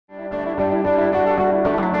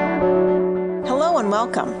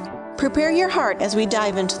welcome. Prepare your heart as we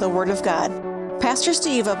dive into the Word of God. Pastor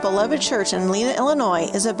Steve of Beloved Church in Lena, Illinois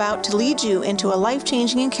is about to lead you into a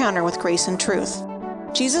life-changing encounter with grace and truth.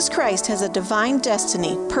 Jesus Christ has a divine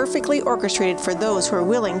destiny perfectly orchestrated for those who are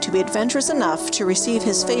willing to be adventurous enough to receive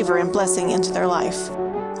His favor and blessing into their life.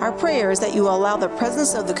 Our prayer is that you will allow the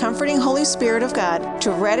presence of the comforting Holy Spirit of God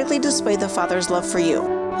to radically display the Father's love for you.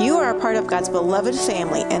 You are a part of God's beloved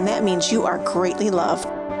family, and that means you are greatly loved.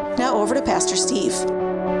 Now over to Pastor Steve.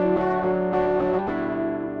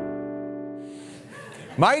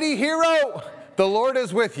 Mighty hero, the Lord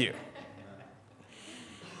is with you.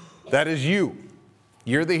 That is you.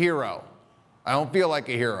 You're the hero. I don't feel like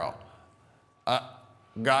a hero.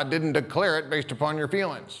 God didn't declare it based upon your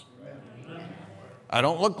feelings. I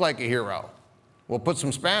don't look like a hero. We'll put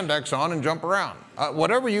some spandex on and jump around.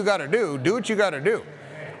 Whatever you got to do what you got to do.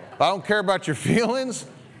 I don't care about your feelings.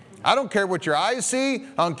 I don't care what your eyes see.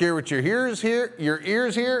 I don't care what your ears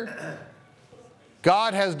hear.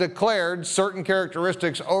 God has declared certain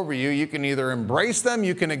characteristics over you. You can either embrace them,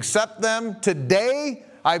 you can accept them. Today,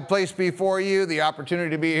 I've placed before you the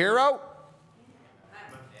opportunity to be a hero.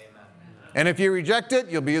 And if you reject it,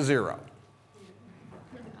 you'll be a zero.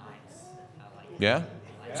 Yeah?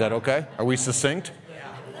 Is that okay? Are we succinct?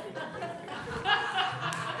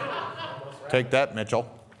 Take that,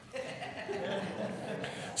 Mitchell.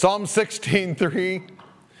 Psalm 16:3.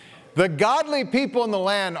 The godly people in the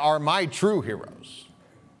land are my true heroes.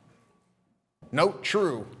 Note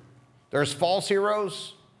true. There's false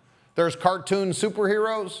heroes. There's cartoon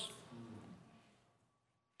superheroes.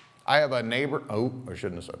 I have a neighbor. Oh, I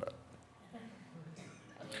shouldn't have said that.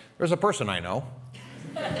 There's a person I know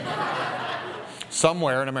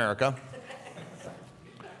somewhere in America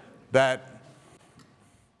that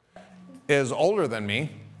is older than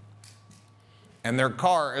me, and their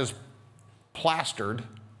car is plastered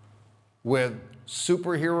with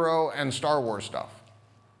superhero and Star Wars stuff.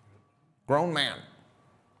 Grown man.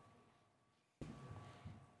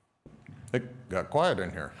 It got quiet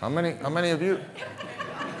in here. How many of you?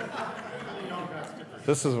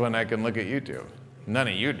 This is when I can look at YouTube. None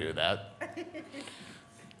of you do that.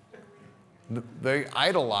 They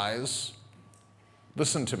idolize.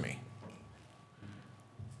 Listen to me.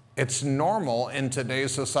 It's normal in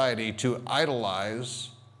today's society to idolize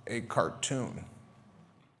a cartoon.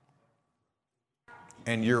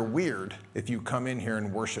 And you're weird if you come in here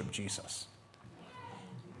and worship Jesus.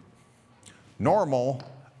 Normal,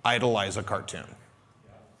 idolize a cartoon.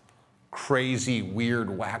 Crazy, weird,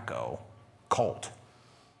 wacko cult.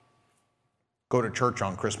 Go to church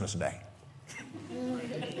on Christmas Day.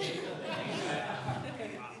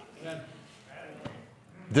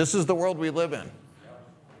 This is the world we live in.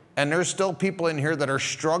 And there's still people in here that are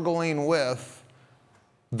struggling with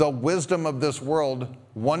the wisdom of this world,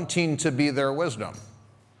 wanting to be their wisdom.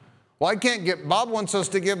 Well, I can't get, Bob wants us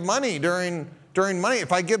to give money during money.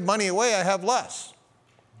 If I give money away, I have less.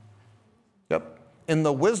 Yep. In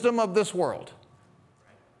the wisdom of this world,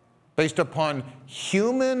 based upon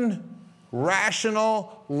human,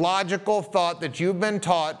 rational, logical thought that you've been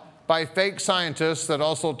taught by fake scientists that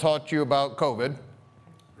also taught you about COVID,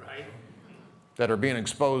 right, that are being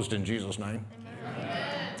exposed in Jesus' name.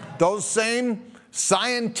 Amen. Those same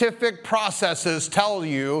scientific processes tell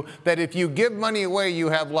you that if you give money away, you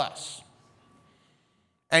have less.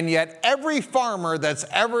 And yet every farmer that's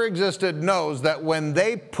ever existed knows that when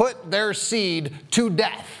they put their seed to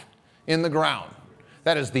death in the ground,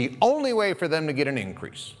 that is the only way for them to get an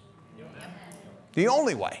increase. The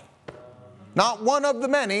only way. Not one of the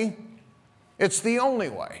many, it's the only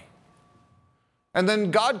way. And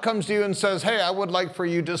then God comes to you and says, hey, I would like for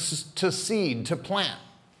you to seed, to plant.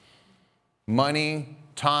 Money,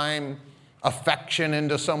 time, affection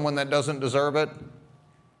into someone that doesn't deserve it.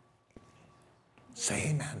 Say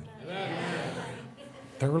amen. Amen.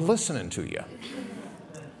 They're listening to you.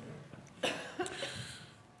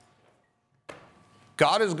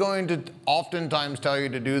 God is going to oftentimes tell you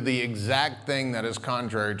to do the exact thing that is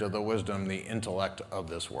contrary to the wisdom, the intellect of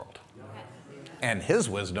this world. And His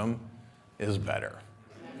wisdom is better.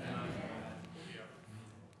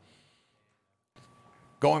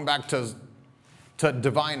 Going back to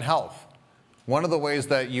divine health, one of the ways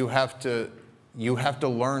that you have to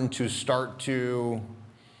learn to start to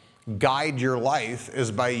guide your life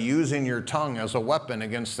is by using your tongue as a weapon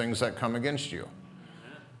against things that come against you.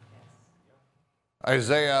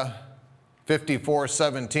 Isaiah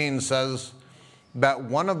 54:17 says that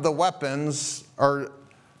one of the weapons, or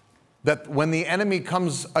that when the enemy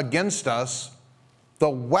comes against us, the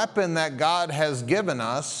weapon that God has given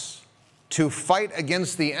us to fight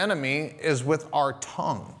against the enemy is with our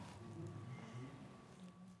tongue.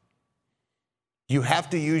 You have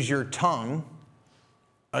to use your tongue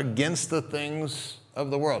against the things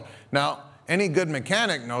of the world. Now, any good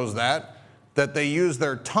mechanic knows that they use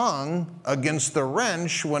their tongue against the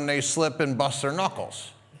wrench when they slip and bust their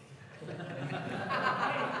knuckles.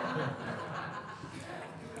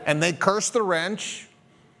 And they curse the wrench,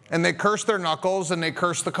 and they curse their knuckles, and they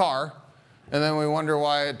curse the car, and then we wonder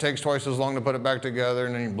why it takes twice as long to put it back together,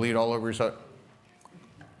 and then you bleed all over yourself.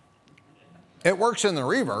 It works in the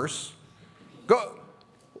reverse.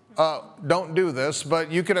 Don't do this, but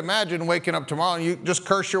you could imagine waking up tomorrow and you just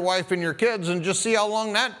curse your wife and your kids and just see how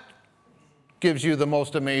long that gives you the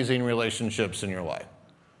most amazing relationships in your life.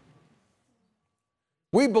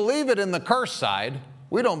 We believe it in the curse side.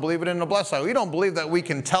 We don't believe it in the blessed side. We don't believe that we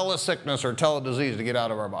can tell a sickness or tell a disease to get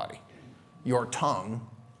out of our body. Your tongue,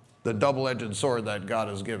 the double-edged sword that God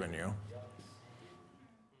has given you,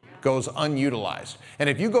 goes unutilized. And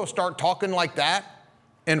if you go start talking like that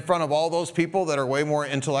in front of all those people that are way more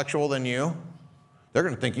intellectual than you, they're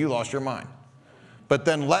going to think you lost your mind. But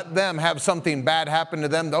then let them have something bad happen to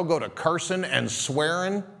them, they'll go to cursing and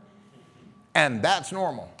swearing, and that's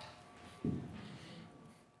normal.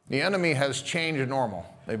 The enemy has changed normal.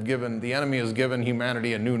 The enemy has given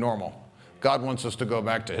humanity a new normal. God wants us to go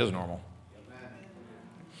back to his normal.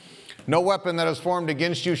 No weapon that is formed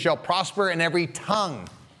against you shall prosper, and every tongue.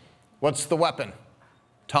 What's the weapon?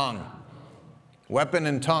 Tongue. Weapon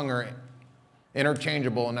and tongue are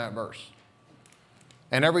interchangeable in that verse.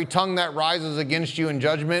 And every tongue that rises against you in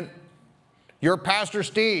judgment, your Pastor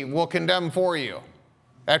Steve will condemn for you.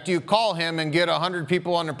 After you call him and get 100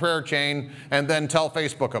 people on the prayer chain and then tell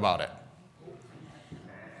Facebook about it.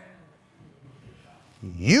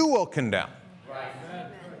 You will condemn.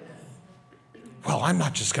 Well, I'm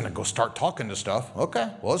not just going to go start talking to stuff.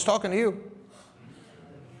 Okay, well, it's talking to you.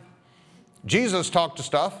 Jesus talked to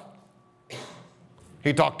stuff.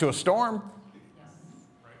 He talked to a storm.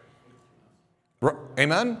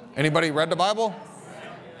 Amen? Anybody read the Bible?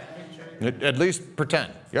 At least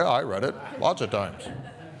pretend. Yeah, I read it lots of times.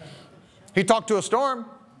 He talked to a storm,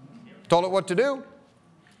 told it what to do.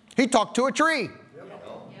 He talked to a tree.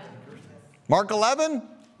 Mark 11,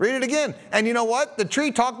 read it again. And you know what? The tree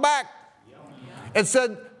talked back. It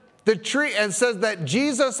said it says that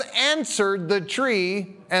Jesus answered the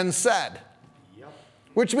tree and said,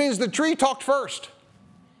 which means the tree talked first.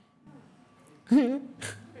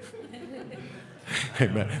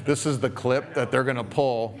 Amen. This is the clip that they're going to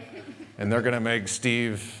pull, and they're going to make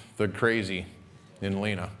Steve the crazy in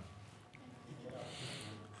Lena.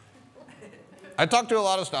 I talk to a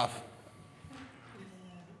lot of stuff.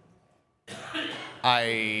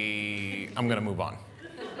 I'm going to move on.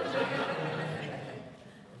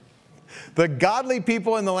 The godly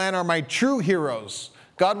people in the land are my true heroes.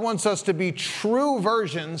 God wants us to be true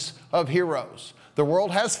versions of heroes. The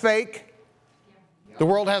world has fake. The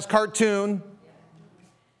world has cartoon.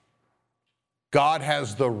 God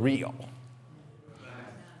has the real.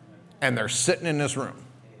 And they're sitting in this room.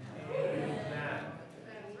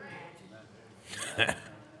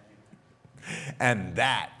 And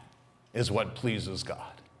that is what pleases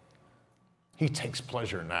God. He takes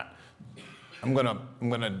pleasure in that. I'm going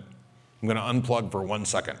to unplug for 1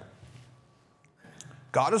 second.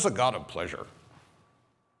 God is a God of pleasure.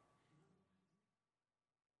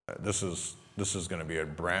 This is going to be a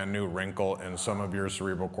brand new wrinkle in some of your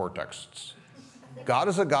cerebral cortex. God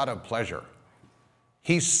is a God of pleasure.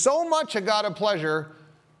 He's so much a God of pleasure,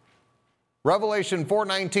 Revelation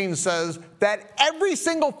 4:19 says that every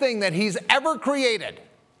single thing that he's ever created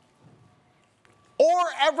or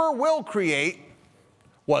ever will create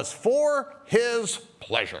was for his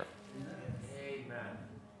pleasure.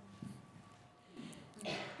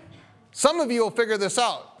 Amen. Some of you will figure this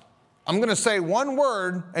out. I'm going to say one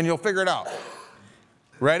word and you'll figure it out.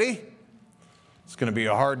 Ready? It's going to be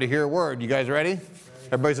a hard to hear word. You guys ready?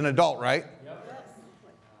 Everybody's an adult, right? Yep.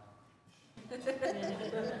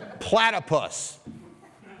 Platypus.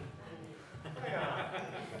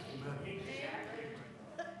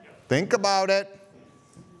 Think about it.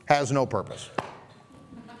 Has no purpose.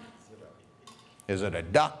 Is it a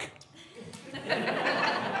duck?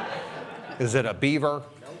 Is it a beaver?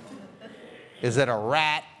 Is it a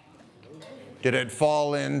rat? Did it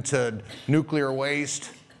fall into nuclear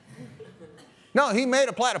waste? No, he made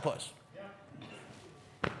a platypus.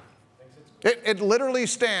 It literally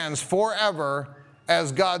stands forever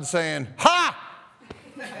as God saying, ha!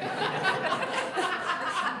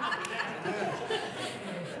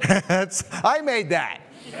 I made that.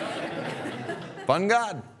 Fun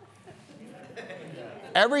God.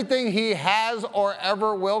 Everything he has or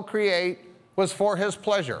ever will create was for his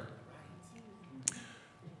pleasure.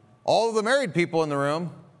 All of the married people in the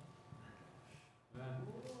room,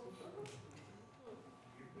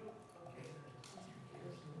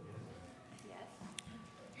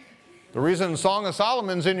 The reason Song of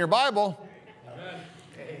Solomon's in your Bible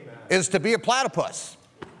is to be a platypus.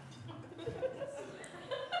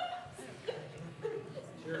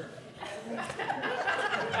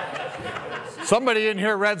 Somebody in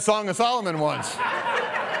here read Song of Solomon once.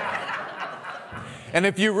 And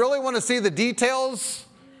if you really want to see the details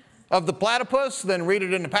of the platypus, then read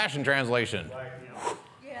it in the Passion Translation.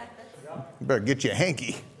 You better get you a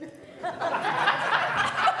hanky.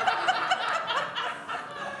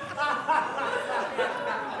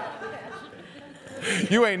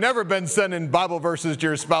 You ain't never been sending Bible verses to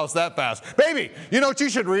your spouse that fast. Baby, you know what you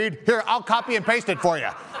should read? Here, I'll copy and paste it for you.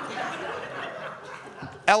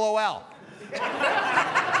 LOL.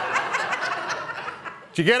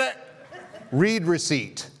 Did you get it? Read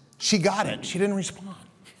receipt. She got it. She didn't respond.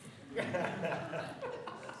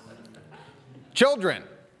 Children.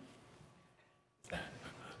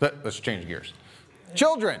 Let's change gears.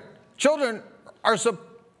 Children are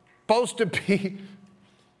supposed to be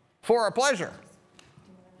for our pleasure.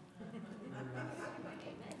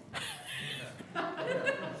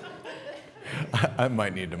 I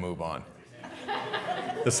might need to move on.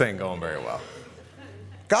 This ain't going very well.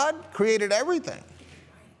 God created everything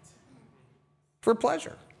for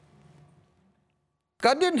pleasure.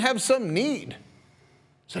 God didn't have some need. He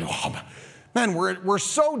said, oh, man, we're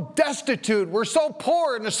so destitute. We're so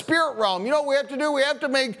poor in the spirit realm. You know what we have to do? We have to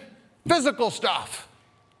make physical stuff.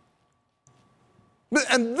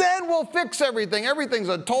 And then we'll fix everything. Everything's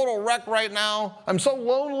a total wreck right now. I'm so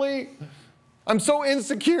lonely. I'm so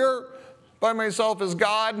insecure by myself as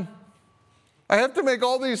God. I have to make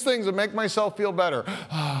all these things and make myself feel better.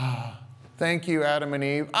 Thank you, Adam and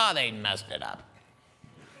Eve. They messed it up.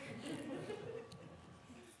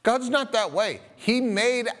 God's not that way. He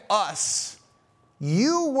made us.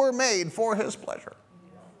 You were made for his pleasure.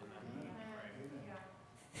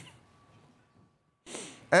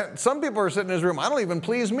 And some people are sitting in this room, I don't even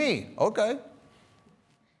please me. Okay.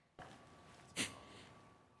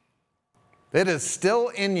 It is still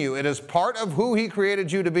in you. It is part of who he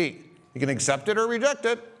created you to be. You can accept it or reject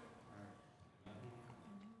it.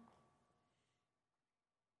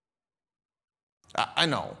 I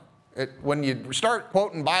know. When you start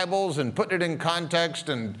quoting Bibles and putting it in context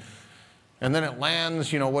and then it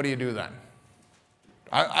lands, what do you do then?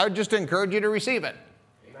 I just encourage you to receive it.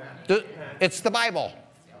 Amen. It's the Bible.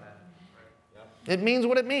 It means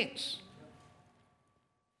what it means.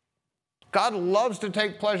 God loves to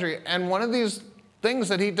take pleasure, and one of these things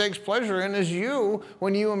that he takes pleasure in is you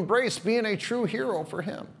when you embrace being a true hero for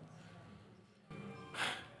him.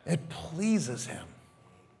 It pleases him.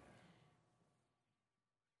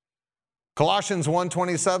 Colossians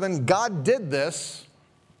 1:27, God did this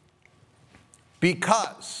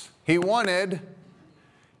because he wanted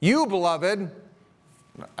you, beloved.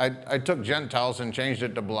 I took Gentiles and changed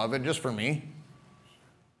it to beloved just for me.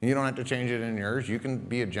 You don't have to change it in yours. You can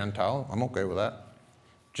be a Gentile. I'm okay with that.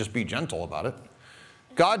 Just be gentle about it.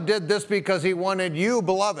 God did this because he wanted you,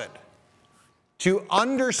 beloved, to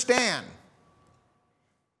understand.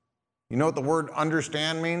 You know what the word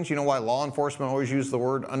understand means? You know why law enforcement always use the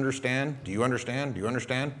word understand? Do you understand? Do you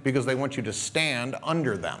understand? Because they want you to stand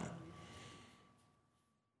under them.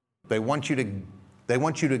 They want you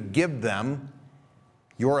to give them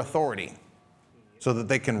your authority so that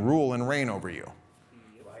they can rule and reign over you.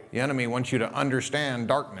 The enemy wants you to understand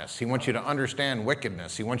darkness. He wants you to understand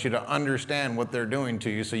wickedness. He wants you to understand what they're doing to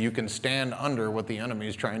you so you can stand under what the enemy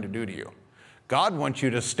is trying to do to you. God wants you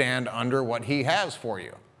to stand under what he has for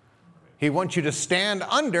you. He wants you to stand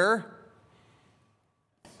under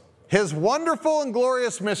his wonderful and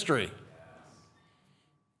glorious mystery,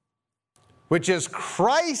 which is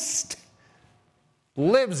Christ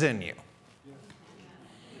lives in you.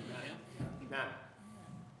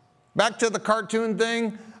 Back to the cartoon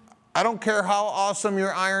thing. I don't care how awesome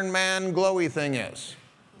your Iron Man glowy thing is.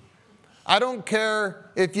 I don't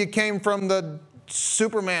care if you came from the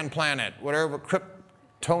Superman planet, whatever,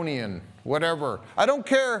 Kryptonian, whatever. I don't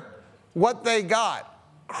care what they got.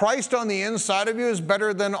 Christ on the inside of you is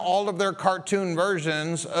better than all of their cartoon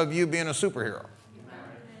versions of you being a superhero.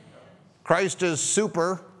 Christ is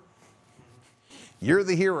super. You're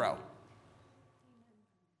the hero.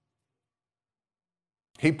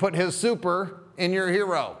 He put his super in your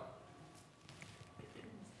hero.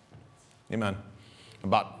 Amen.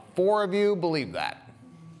 About 4 of you believe that.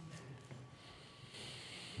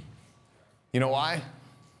 You know why?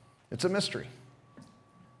 It's a mystery.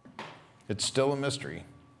 It's still a mystery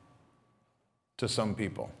to some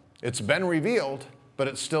people. It's been revealed, but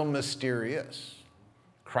it's still mysterious.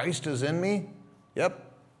 Christ is in me?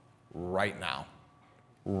 Yep. Right now.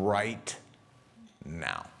 Right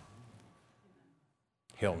now.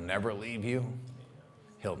 He'll never leave you.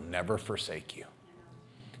 He'll never forsake you.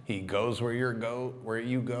 He goes where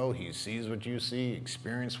you go. He sees what you see,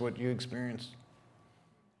 experience what you experience.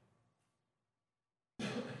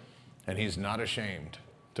 And he's not ashamed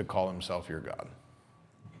to call himself your God.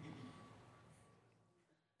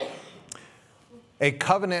 A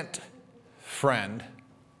covenant friend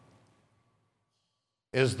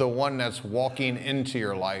is the one that's walking into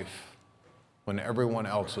your life when everyone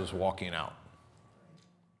else is walking out.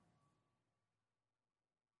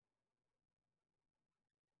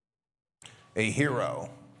 A hero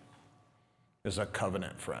is a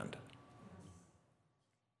covenant friend.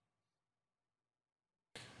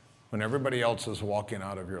 When everybody else is walking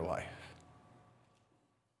out of your life,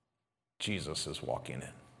 Jesus is walking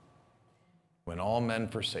in. When all men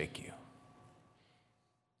forsake you,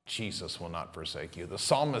 Jesus will not forsake you. The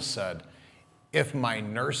psalmist said, if my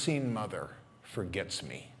nursing mother forgets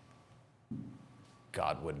me,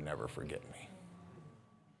 God would never forget me.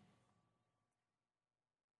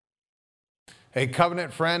 A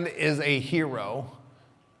covenant friend is a hero,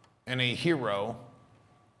 and a hero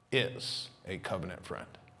is a covenant friend.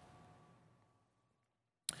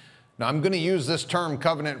 Now, I'm going to use this term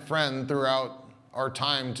covenant friend throughout our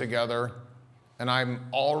time together, and I'm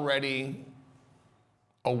already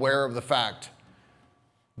aware of the fact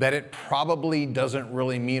that it probably doesn't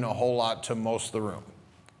really mean a whole lot to most of the room.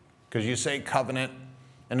 Because you say covenant,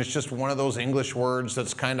 and it's just one of those English words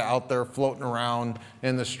that's kind of out there floating around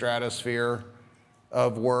in the stratosphere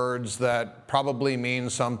of words that probably mean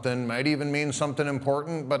something, might even mean something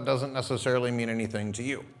important, but doesn't necessarily mean anything to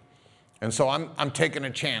you. And so I'm taking a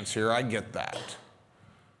chance here. I get that.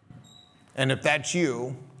 And if that's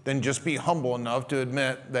you, then just be humble enough to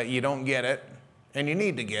admit that you don't get it, and you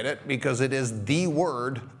need to get it because it is the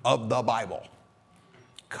word of the Bible.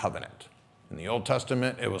 Covenant. In the Old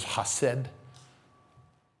Testament, it was hesed,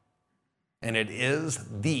 and it is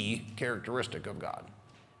the characteristic of God.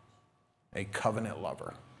 A covenant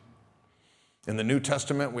lover. In the New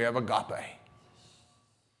Testament, we have agape.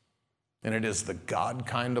 And it is the God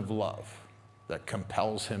kind of love that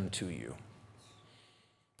compels him to you.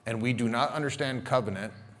 And we do not understand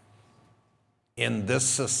covenant in this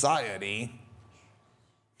society,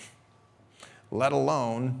 let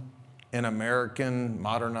alone in American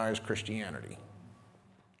modernized Christianity.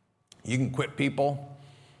 You can quit people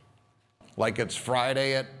like it's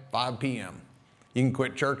Friday at 5 p.m. You can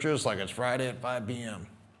quit churches like it's Friday at 5 p.m.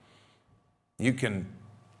 I'm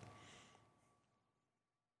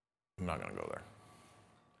not going to go there.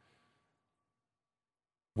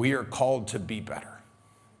 We are called to be better.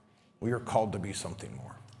 We are called to be something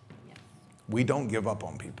more. We don't give up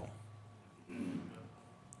on people.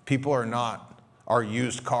 People are not our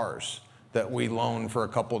used cars that we loan for a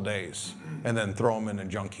couple days and then throw them in a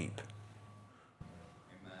junk heap.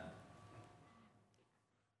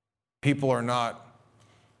 People are not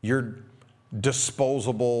your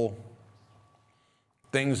disposable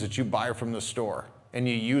things that you buy from the store and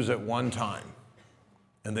you use it one time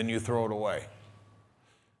and then you throw it away.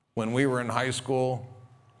 When we were in high school,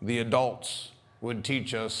 the adults would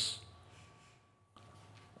teach us,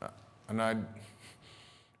 and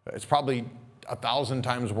it's probably 1,000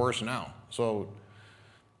 times worse now, so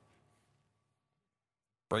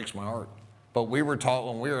breaks my heart. But we were taught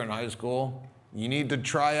when we were in high school, you need to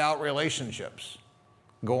try out relationships.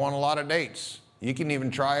 Go on a lot of dates. You can even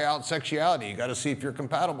try out sexuality. You got to see if you're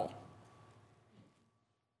compatible.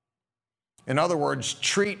 In other words,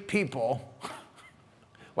 treat people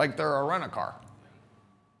like they're a rent-a-car.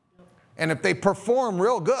 And if they perform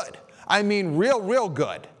real good, I mean real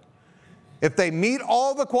good, if they meet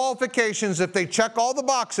all the qualifications, if they check all the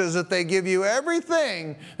boxes, if they give you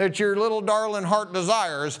everything that your little darling heart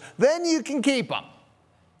desires, then you can keep them.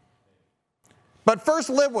 But first,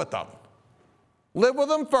 live with them. Live with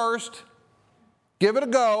them first. Give it a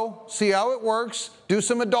go. See how it works. Do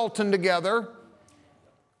some adulting together.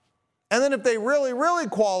 And then if they really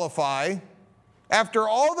qualify, after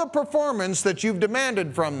all the performance that you've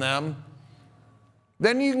demanded from them,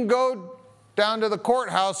 then you can go down to the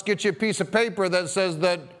courthouse, get you a piece of paper that says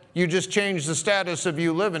that you just changed the status of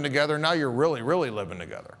you living together. Now you're really living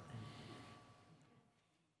together.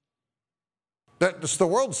 That's the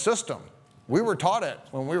world system. We were taught it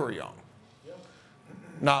when we were young.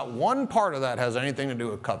 Not one part of that has anything to do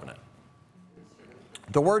with covenant.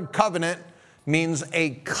 The word covenant means a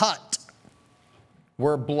cut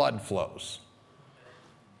where blood flows.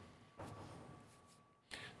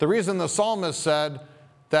 The reason the psalmist said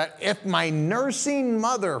that if my nursing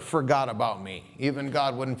mother forgot about me, even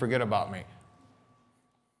God wouldn't forget about me.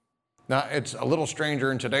 Now, it's a little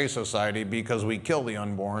stranger in today's society because we kill the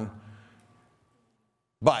unborn.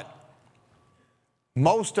 But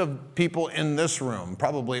most of people in this room,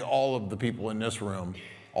 probably all of the people in this room,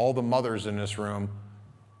 all the mothers in this room,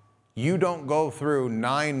 you don't go through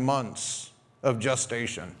 9 months of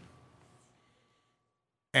gestation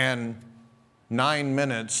and 9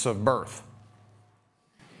 minutes of birth.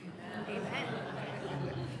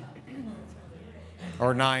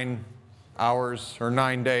 Or 9 hours, or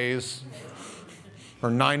 9 days, or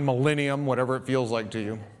 9 millennium, whatever it feels like to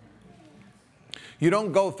you. You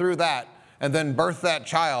don't go through that and then birth that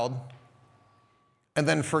child and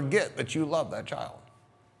then forget that you love that child.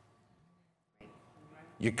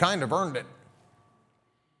 You kind of earned it.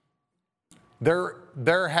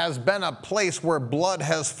 There has been a place where blood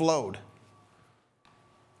has flowed.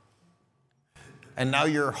 And now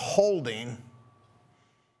you're holding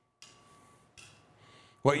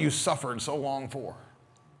what you suffered so long for.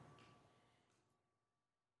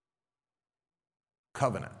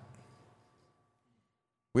 Covenant.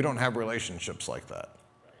 We don't have relationships like that.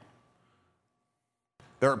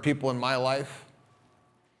 There are people in my life,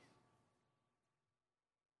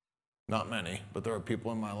 not many, but there are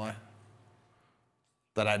people in my life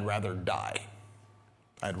that I'd rather die.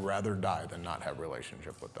 I'd rather die than not have a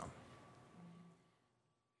relationship with them.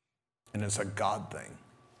 And it's a God thing.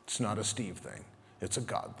 It's not a Steve thing. It's a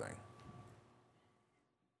God thing.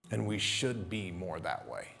 And we should be more that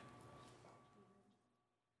way.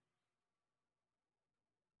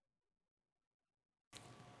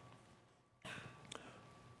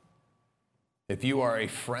 If you are a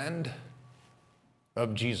friend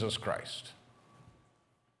of Jesus Christ,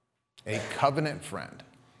 a covenant friend,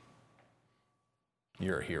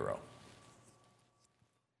 you're a hero.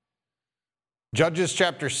 Judges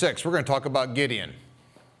chapter 6, we're going to talk about Gideon.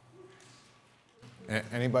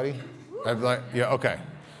 Anybody? Yeah, okay.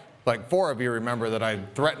 Like 4 of you remember that I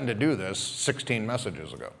threatened to do this 16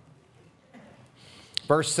 messages ago.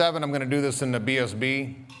 Verse 7, I'm going to do this in the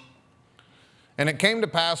BSB. And it came to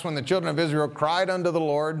pass when the children of Israel cried unto the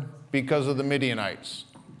Lord because of the Midianites,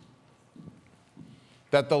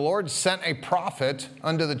 that the Lord sent a prophet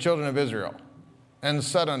unto the children of Israel and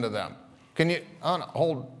said unto them,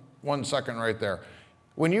 hold 1 second right there.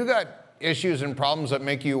 When you got issues and problems that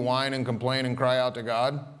make you whine and complain and cry out to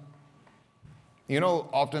God, you know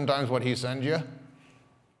oftentimes what he sends you?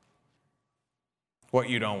 What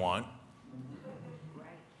you don't want.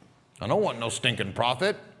 I don't want no stinking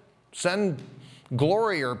prophet. Send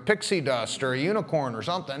glory or pixie dust or a unicorn or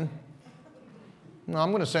something. No,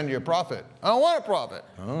 I'm going to send you a prophet. I don't want a prophet.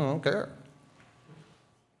 I don't care.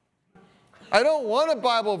 I don't want a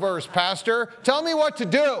Bible verse, Pastor. Tell me what to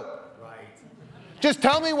do. Just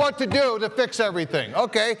tell me what to do to fix everything.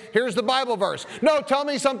 Okay, here's the Bible verse. No, tell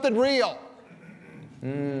me something real.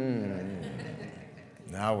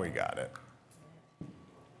 Now we got it.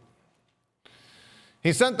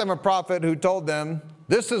 He sent them a prophet who told them,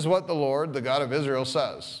 this is what the Lord, the God of Israel,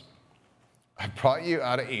 says. I brought you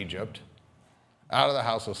out of Egypt, out of the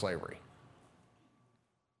house of slavery.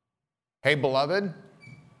 Hey, beloved,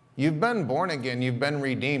 you've been born again. You've been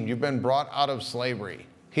redeemed. You've been brought out of slavery.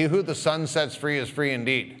 He who the Son sets free is free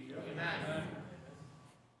indeed. Amen.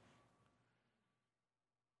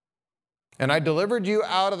 And I delivered you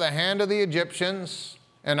out of the hand of the Egyptians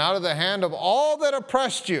and out of the hand of all that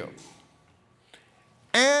oppressed you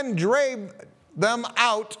and drave them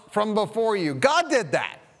out from before you. God did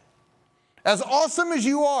that. As awesome as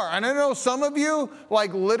you are, and I know some of you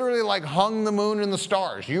literally hung the moon and the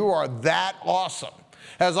stars. You are that awesome.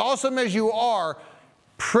 As awesome as you are,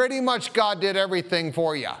 pretty much God did everything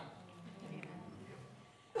for you.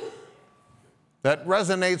 That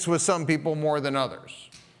resonates with some people more than others.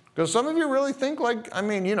 Because some of you really think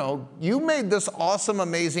you made this awesome,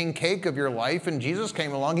 amazing cake of your life and Jesus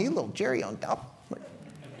came along, he little cherry on top.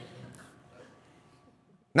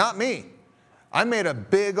 Not me. I made a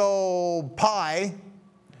big old pie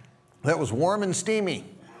that was warm and steamy.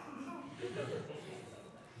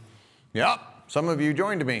 Yep, some of you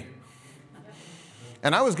joined me.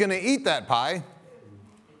 And I was going to eat that pie,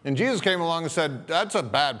 and Jesus came along and said, that's a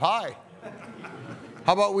bad pie.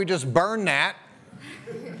 How about we just burn that?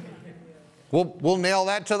 We'll nail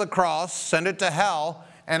that to the cross, send it to hell,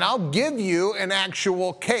 and I'll give you an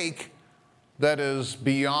actual cake that is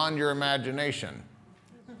beyond your imagination.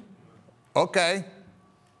 Okay.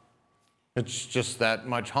 It's just that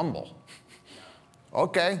much humble.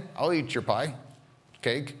 Okay, I'll eat your pie,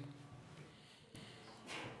 cake.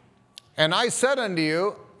 And I said unto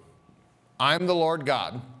you, I'm the Lord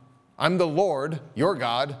God. I'm the Lord, your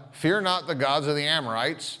God. Fear not the gods of the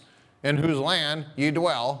Amorites, in whose land ye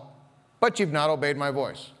dwell, but you've not obeyed my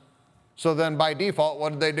voice. So then by default,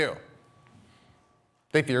 what did they do?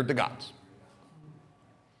 They feared the gods.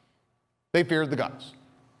 They feared the gods.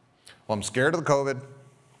 Well, I'm scared of the COVID.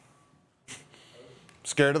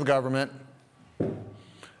 Scared of the government.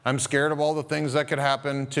 I'm scared of all the things that could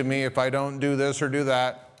happen to me if I don't do this or do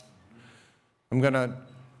that. I'm going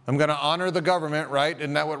to honor the government, right?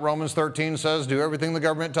 Isn't that what Romans 13 says? Do everything the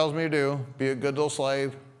government tells me to do. Be a good little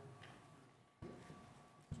slave.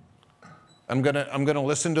 I'm going to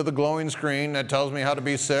listen to the glowing screen that tells me how to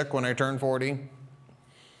be sick when I turn 40.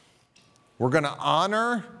 We're going to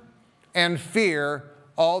honor and fear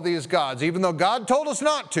all these gods. Even though God told us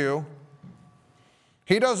not to,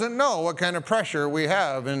 he doesn't know what kind of pressure we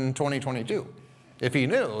have in 2022. If he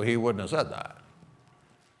knew, he wouldn't have said that.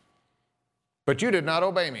 But you did not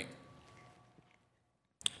obey me.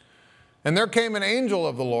 And there came an angel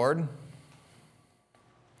of the Lord.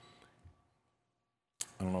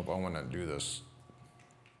 I don't know if I want to do this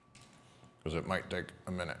because it might take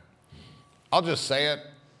a minute. I'll just say it,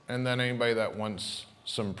 and then anybody that wants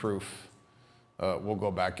some proof, we'll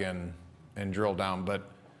go back in and drill down. But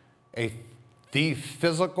the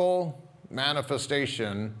physical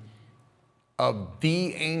manifestation of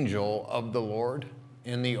the angel of the Lord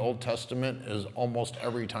in the Old Testament is almost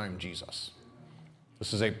every time Jesus.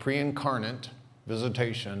 This is a pre-incarnate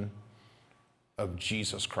visitation of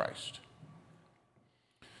Jesus Christ.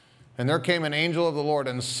 And there came an angel of the Lord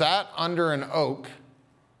and sat under an oak,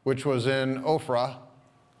 which was in Ophrah,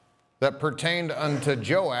 that pertained unto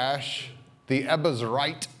Joash the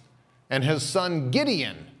Abiezrite, and his son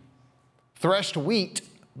Gideon threshed wheat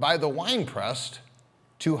by the winepress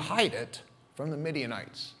to hide it from the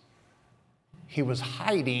Midianites. He was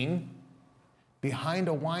hiding behind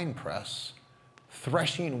a winepress,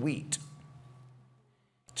 threshing wheat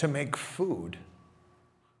to make food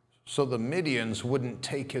so the Midians wouldn't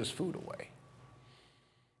take his food away.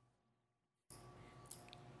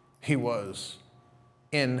 He was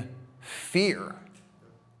in fear,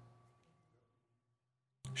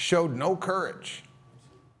 showed no courage,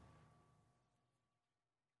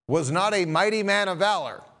 was not a mighty man of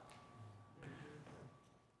valor,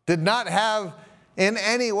 did not have in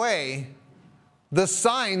any way the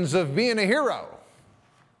signs of being a hero.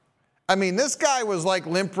 I mean, this guy was like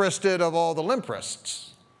limp-wristed of all the limp-wrists.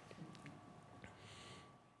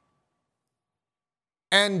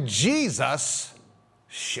 And Jesus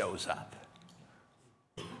shows up.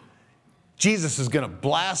 Jesus is going to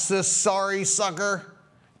blast this sorry sucker,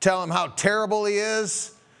 tell him how terrible he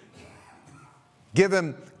is, give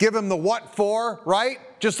him the what for, right?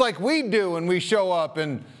 Just like we do when we show up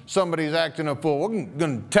and somebody's acting a fool. We're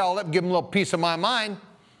going to tell them, give them a little piece of my mind.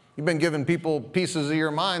 You've been giving people pieces of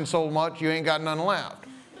your mind so much you ain't got none left.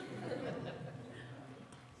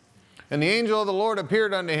 And the angel of the Lord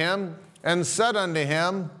appeared unto him and said unto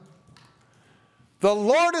him, the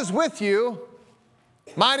Lord is with you,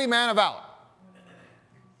 mighty man of valor.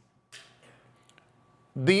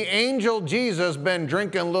 The angel Jesus been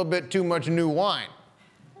drinking a little bit too much new wine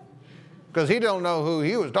because he don't know who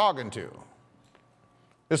he was talking to.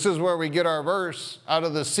 This is where we get our verse out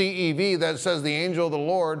of the CEV that says the angel of the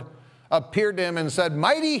Lord appeared to him and said,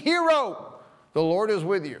 mighty hero, the Lord is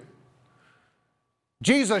with you.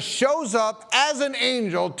 Jesus shows up as an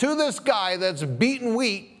angel to this guy that's beating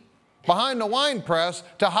wheat behind the winepress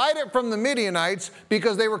to hide it from the Midianites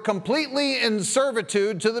because they were completely in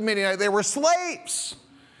servitude to the Midianites. They were slaves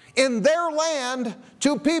in their land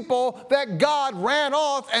to people that God ran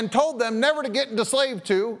off and told them never to get into slave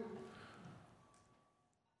to.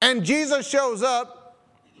 And Jesus shows up,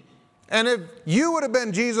 and if you would have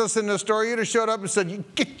been Jesus in this story, you'd have showed up and said, you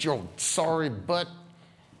get your sorry butt.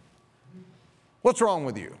 What's wrong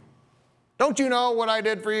with you? Don't you know what I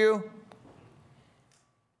did for you?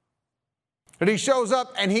 But he shows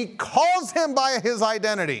up and he calls him by his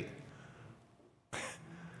identity.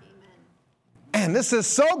 And this is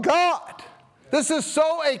so God. This is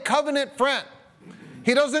so a covenant friend.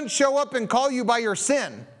 He doesn't show up and call you by your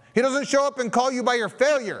sin. He doesn't show up and call you by your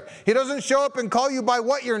failure. He doesn't show up and call you by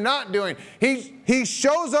what you're not doing. He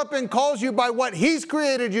shows up and calls you by what he's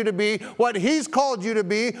created you to be, what he's called you to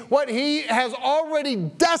be, what he has already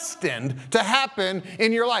destined to happen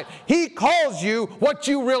in your life. He calls you what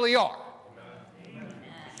you really are.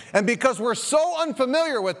 And because we're so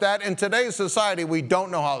unfamiliar with that in today's society, we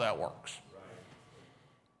don't know how that works.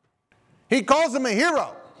 He calls him a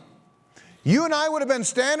hero. You and I would have been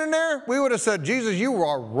standing there, we would have said, Jesus, you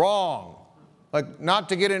are wrong. Like, not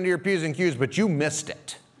to get into your P's and Q's, but you missed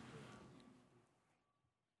it.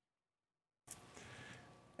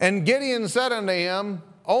 And Gideon said unto him,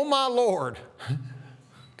 O my Lord,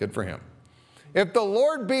 good for him, if the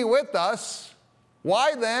Lord be with us,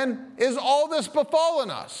 why then is all this befallen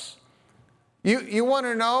us? You want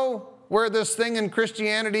to know where this thing in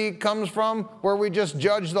Christianity comes from, where we just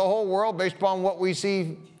judge the whole world based upon what we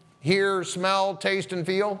see, hear, smell, taste, and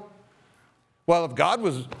feel? Well, if God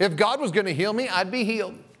was going to heal me, I'd be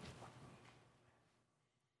healed.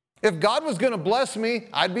 If God was going to bless me,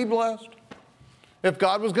 I'd be blessed. If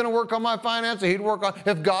God was going to work on my finances, he'd work on.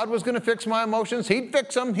 If God was going to fix my emotions, he'd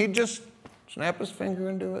fix them. He'd just snap his finger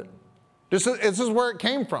and do it. This is where it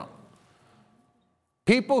came from.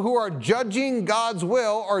 People who are judging God's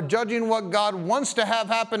will or judging what God wants to have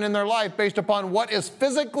happen in their life based upon what is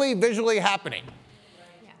physically, visually happening.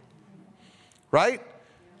 Right?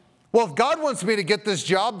 Well, if God wants me to get this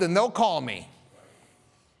job, then they'll call me.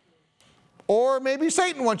 Or maybe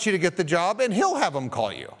Satan wants you to get the job and he'll have them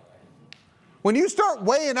call you. When you start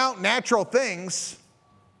weighing out natural things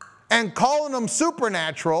and calling them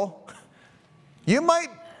supernatural, you might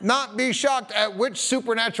not be shocked at which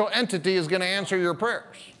supernatural entity is going to answer your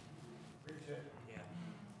prayers.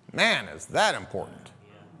 Man, is that important.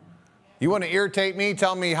 You want to irritate me?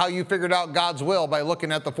 Tell me how you figured out God's will by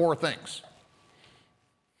looking at the 4 things.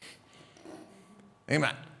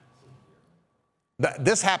 Amen.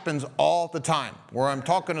 This happens all the time, where I'm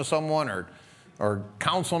talking to someone or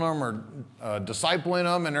counseling them or discipling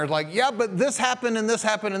them, and they're like, yeah, but this happened and this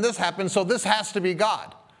happened and this happened, so this has to be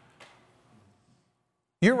God.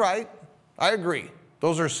 You're right. I agree.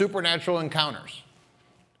 Those are supernatural encounters.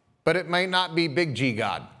 But it might not be big G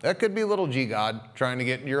God. That could be little G God trying to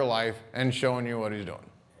get into your life and showing you what he's doing.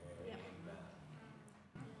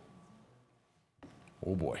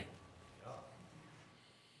 Oh boy.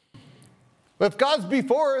 If God's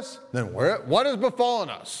before us, then what has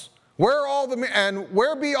befallen us?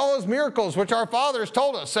 Where be all his miracles, which our fathers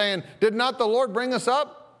told us, saying, did not the Lord bring us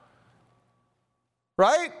up?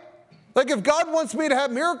 Right? Like if God wants me to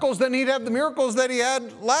have miracles, then he'd have the miracles that he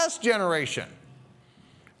had last generation.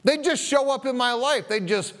 They'd just show up in my life. They'd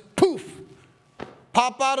just poof,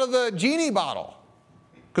 pop out of the genie bottle.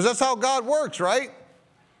 Because that's how God works, right?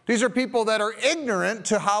 These are people that are ignorant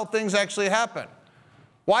to how things actually happen.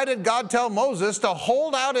 Why did God tell Moses to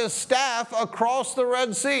hold out his staff across the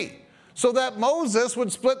Red Sea? So that Moses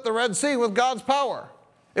would split the Red Sea with God's power.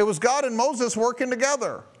 It was God and Moses working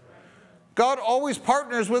together. God always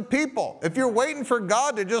partners with people. If you're waiting for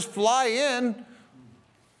God to just fly in,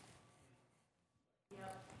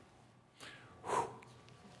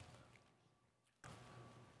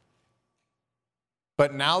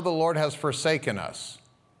 but now the Lord has forsaken us.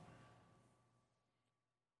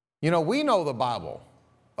 You know, we know the Bible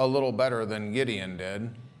a little better than Gideon did,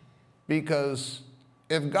 because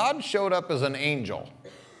if God showed up as an angel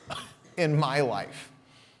in my life,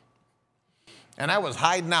 and I was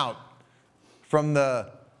hiding out from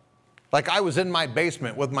like I was in my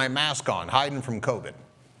basement with my mask on, hiding from COVID,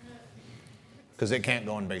 because it can't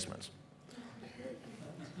go in basements.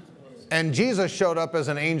 And Jesus showed up as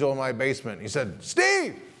an angel in my basement. He said,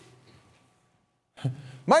 Steve,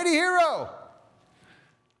 mighty hero.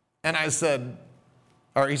 And I said,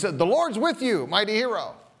 he said, the Lord's with you, mighty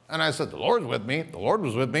hero. And I said, the Lord's with me. The Lord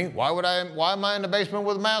was with me. Why am I in the basement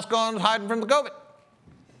with a mask on, hiding from the COVID?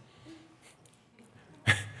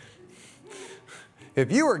 If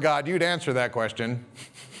you were God, you'd answer that question.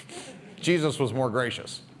 Jesus was more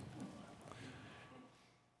gracious.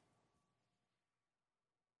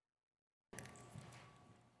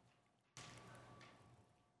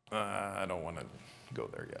 I don't want to go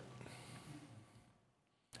there yet.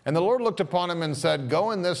 And the Lord looked upon him and said,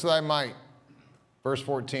 go in this thy might. Verse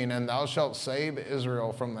 14, and thou shalt save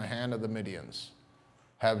Israel from the hand of the Midians.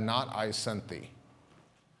 Have not I sent thee?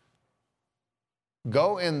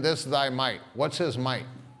 Go in this thy might. What's his might?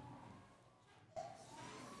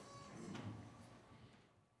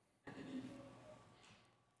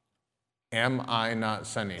 Am I not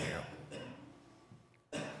sending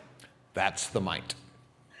you? That's the might.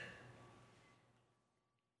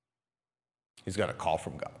 He's got a call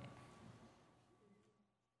from God.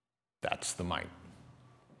 That's the might.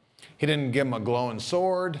 He didn't give him a glowing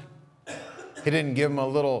sword. He didn't give him a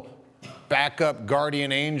little backup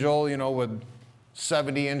guardian angel, with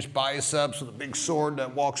 70-inch biceps with a big sword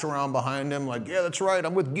that walks around behind him like, yeah, that's right,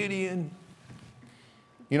 I'm with Gideon.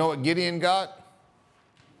 You know what Gideon got?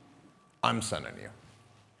 I'm sending you.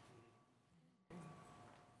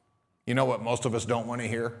 You know what most of us don't want to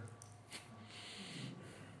hear?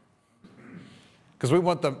 Because we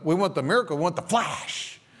want the miracle, we want the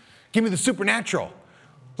flash. Give me the supernatural.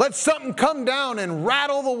 Let something come down and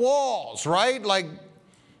rattle the walls, right? Like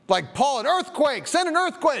Paul, an earthquake, send an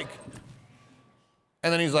earthquake.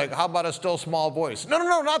 And then he's like, how about a still small voice? No,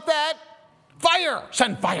 not that. Fire,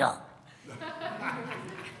 send fire.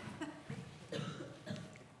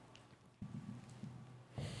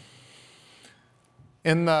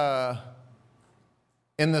 In the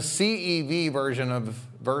CEV version of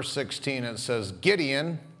verse 16, it says,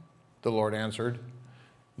 Gideon, the Lord answered,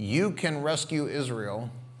 you can rescue Israel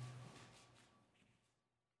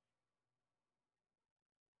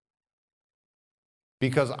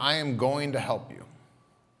because I am going to help you.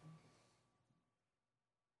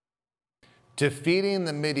 Defeating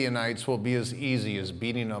the Midianites will be as easy as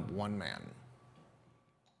beating up one man.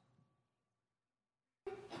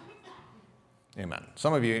 Amen.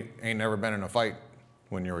 Some of you ain't never been in a fight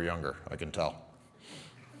when you were younger, I can tell.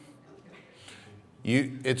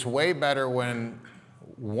 It's way better when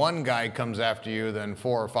one guy comes after you than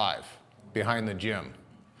 4 or 5 behind the gym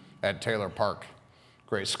at Taylor Park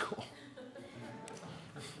Grade School.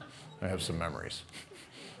 I have some memories.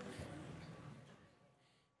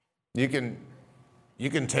 You can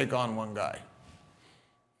take on one guy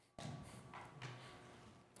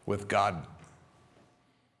with God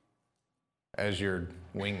as your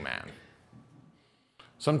wingman.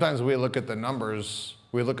 Sometimes we look at the numbers,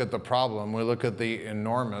 we look at the problem, we look at the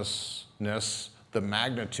enormousness, the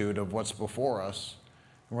magnitude of what's before us,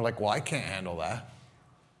 and we're like, well, I can't handle that.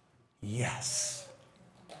 Yes.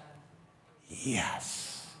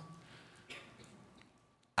 Yes.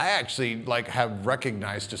 I actually have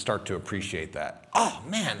recognized to start to appreciate that. Oh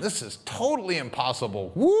man, this is totally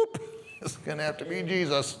impossible. Whoop! It's gonna have to be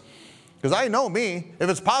Jesus. Because I know me, if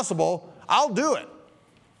it's possible, I'll do it.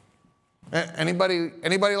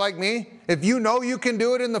 Anybody like me? If you know you can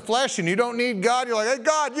do it in the flesh and you don't need God, you're like, hey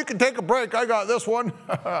God, you can take a break. I got this one.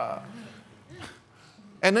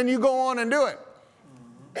 And then you go on and do it.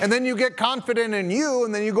 And then you get confident in you,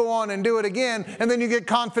 and then you go on and do it again, and then you get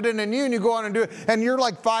confident in you, and you go on and do it, and you're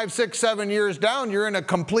like 5, 6, 7 years down, you're in a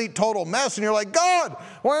complete, total mess, and you're like, God,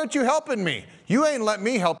 why aren't you helping me? You ain't let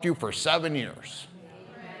me help you for 7 years.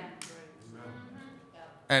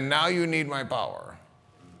 And now you need my power.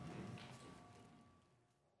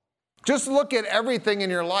 Just look at everything in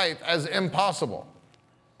your life as impossible.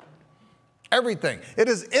 Everything. It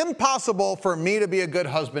is impossible for me to be a good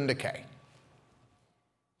husband to Kay.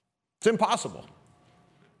 It's impossible.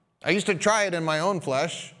 I used to try it in my own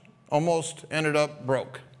flesh, almost ended up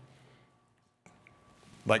broke.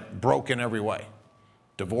 Like broke in every way.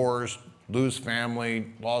 Divorced, lose family,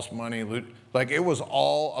 lost money, it was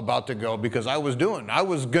all about to go because I was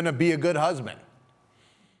going to be a good husband.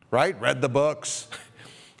 Right? Read the books,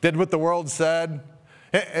 did what the world said.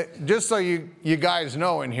 Just so you guys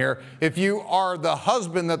know in here, if you are the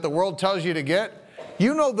husband that the world tells you to get,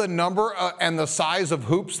 you know the number and the size of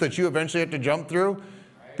hoops that you eventually have to jump through?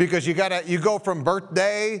 Because you go from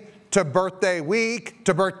birthday to birthday week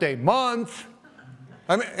to birthday month.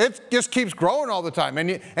 I mean, it just keeps growing all the time.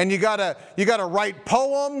 And you gotta write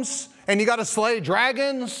poems, and you gotta slay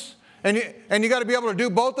dragons, and you gotta be able to do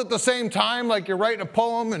both at the same time, like you're writing a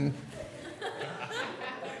poem,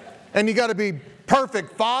 and you gotta be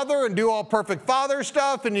perfect father and do all perfect father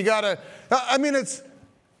stuff, and it's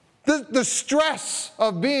the stress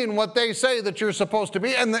of being what they say that you're supposed to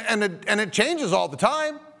be, and it changes all the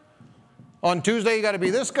time. On Tuesday, you got to be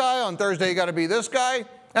this guy. On Thursday, you got to be this guy.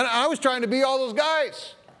 And I was trying to be all those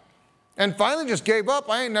guys. And finally just gave up.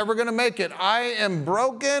 I ain't never going to make it. I am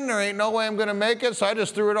broken. There ain't no way I'm going to make it. So I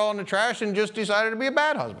just threw it all in the trash and just decided to be a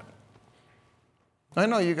bad husband. I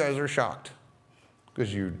know you guys are shocked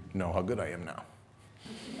because you know how good I am now.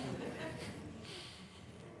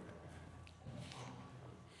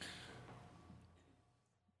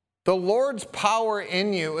 The Lord's power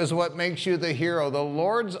in you is what makes you the hero. The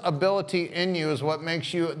Lord's ability in you is what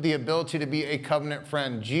makes you the ability to be a covenant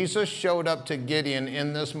friend. Jesus showed up to Gideon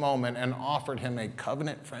in this moment and offered him a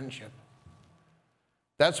covenant friendship.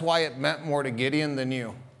 That's why it meant more to Gideon than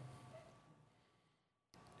you.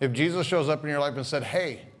 If Jesus shows up in your life and said,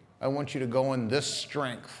 hey, I want you to go in this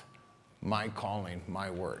strength, my calling,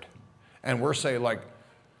 my word. And we're saying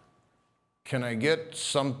can I get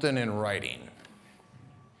something in writing?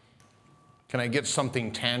 Can I get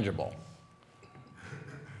something tangible?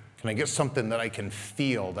 Can I get something that I can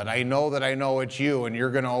feel, that I know it's you and you're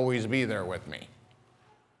going to always be there with me?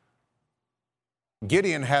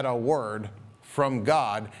 Gideon had a word from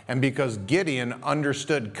God, and because Gideon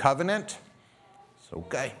understood covenant, it's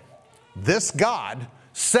okay. This God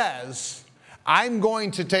says, I'm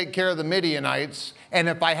going to take care of the Midianites, and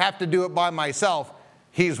if I have to do it by myself,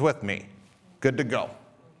 he's with me. Good to go.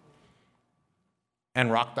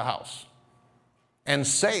 And rocked the house. And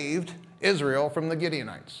saved Israel from the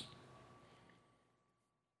Gideonites.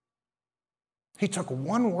 He took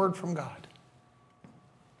one word from God,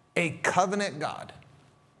 a covenant God,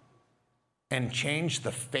 and changed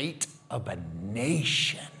the fate of a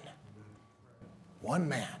nation. One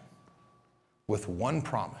man with one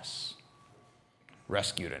promise: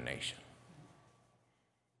 rescued a nation.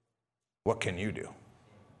 What can you do?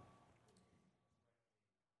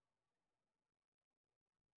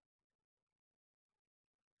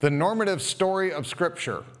 The normative story of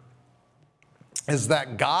Scripture is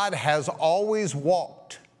that God has always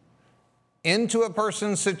walked into a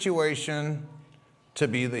person's situation to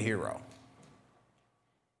be the hero.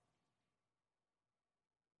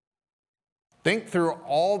 Think through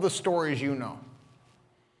all the stories you know.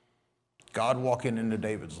 God walking into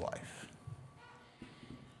David's life.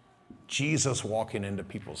 Jesus walking into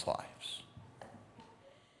people's lives.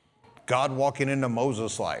 God walking into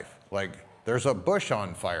Moses' life. Like, there's a bush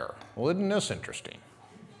on fire. Well, isn't this interesting?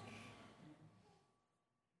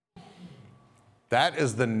 That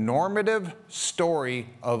is the normative story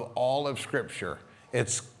of all of Scripture.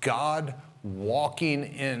 It's God walking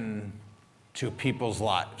into people's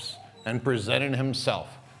lives and presenting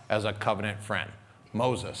himself as a covenant friend.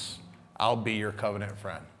 Moses, I'll be your covenant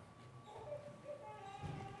friend.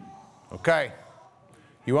 Okay,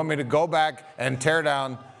 you want me to go back and tear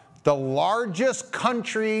down the largest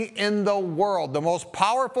country in the world, the most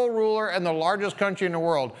powerful ruler and the largest country in the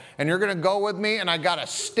world, and you're going to go with me, and I got a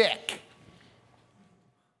stick.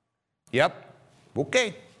 Yep,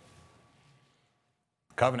 okay.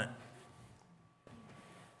 Covenant.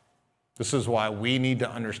 This is why we need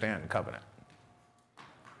to understand covenant.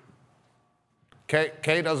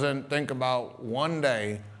 Kay doesn't think about one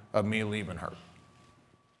day of me leaving her.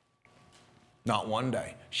 Not one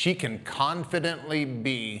day. She can confidently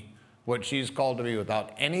be what she's called to be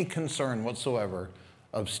without any concern whatsoever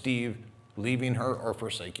of Steve leaving her or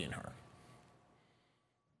forsaking her.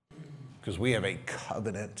 Because we have a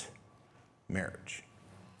covenant marriage.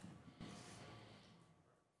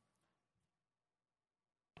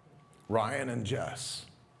 Ryan and Jess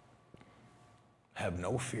have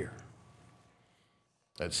no fear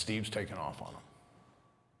that Steve's taken off on them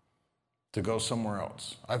to go somewhere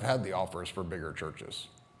else. I've had the offers for bigger churches.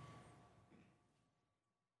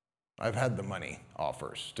 I've had the money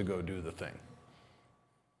offers to go do the thing.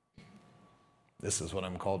 This is what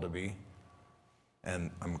I'm called to be,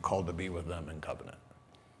 and I'm called to be with them in covenant.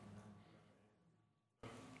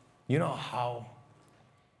 You know how,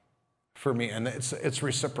 for me, and it's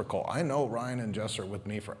reciprocal. I know Ryan and Jess are with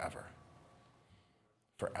me forever.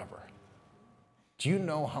 Forever. Do you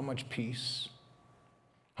know how much peace,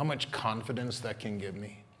 how much confidence that can give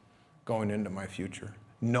me going into my future?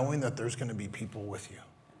 Knowing that there's going to be people with you.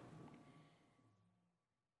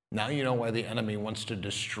 Now you know why the enemy wants to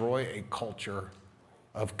destroy a culture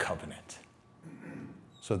of covenant,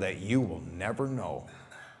 so that you will never know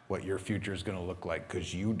what your future is going to look like,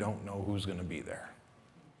 because you don't know who's going to be there.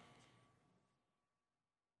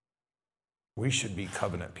 We should be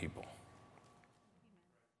covenant people.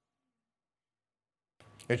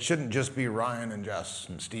 It shouldn't just be Ryan and Jess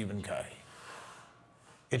and Steve and Kay.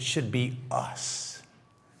 It should be us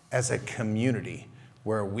as a community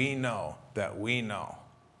where we know that we know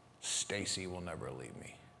Stacy will never leave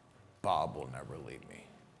me. Bob will never leave me.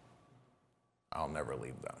 I'll never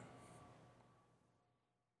leave them.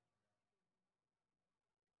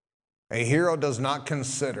 A hero does not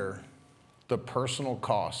consider the personal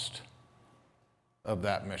cost of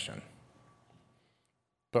that mission,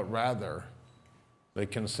 but rather they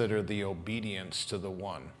consider the obedience to the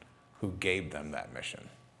one who gave them that mission.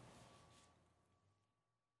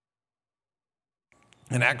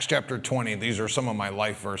 In Acts chapter 20, these are some of my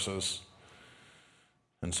life verses,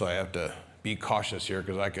 and so I have to be cautious here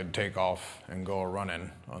because I could take off and go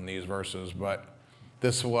running on these verses, but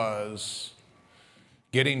this was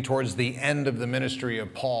getting towards the end of the ministry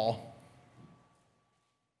of Paul,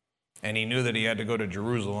 and he knew that he had to go to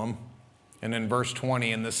Jerusalem. And in verse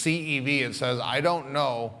 20, in the CEV, it says, I don't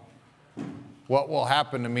know what will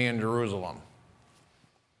happen to me in Jerusalem,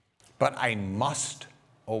 but I must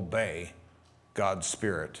obey God's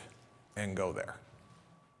Spirit and go there.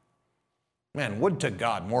 Man, would to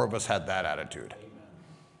God more of us had that attitude.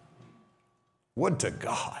 Would to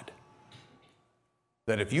God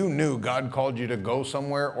that if you knew God called you to go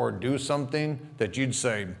somewhere or do something, that you'd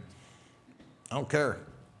say, I don't care.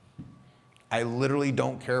 I literally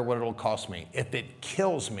don't care what it'll cost me. If it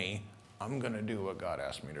kills me, I'm going to do what God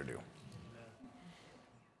asked me to do.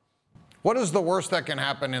 What is the worst that can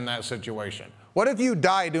happen in that situation? What if you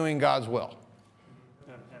die doing God's will?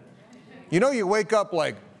 You know, you wake up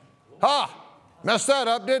like, messed that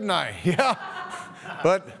up, didn't I? Yeah,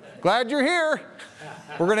 but glad you're here.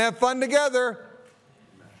 We're going to have fun together.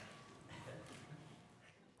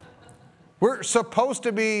 We're supposed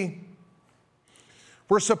to be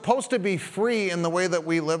free in the way that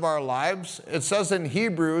we live our lives. It says in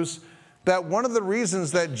Hebrews that one of the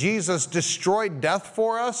reasons that Jesus destroyed death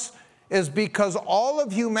for us is because all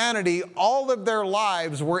of humanity, all of their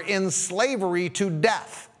lives were in slavery to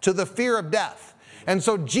death, to the fear of death. And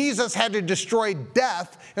so Jesus had to destroy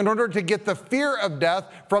death in order to get the fear of death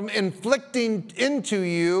from inflicting into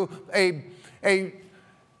you a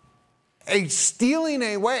stealing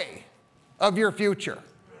away of your future.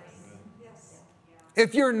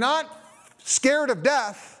 If you're not scared of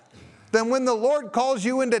death, then when the Lord calls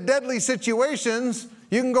you into deadly situations,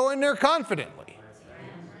 you can go in there confidently.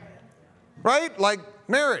 Right? Like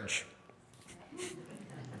marriage.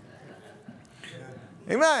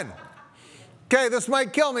 Amen. Okay, this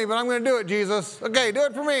might kill me, but I'm going to do it, Jesus. Okay, do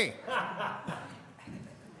it for me.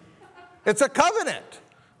 It's a covenant.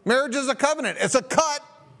 Marriage is a covenant. It's a cut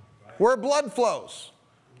where blood flows.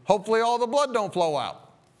 Hopefully all the blood don't flow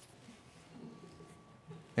out.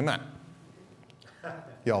 Amen.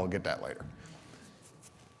 Y'all will get that later.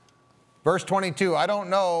 Verse 22, I don't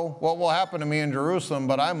know what will happen to me in Jerusalem,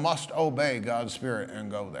 but I must obey God's Spirit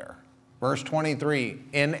and go there. Verse 23,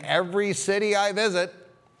 in every city I visit,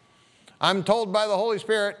 I'm told by the Holy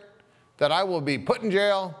Spirit that I will be put in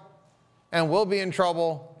jail and will be in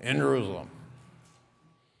trouble in Jerusalem.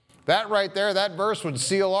 That right there, that verse would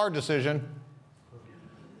seal our decision.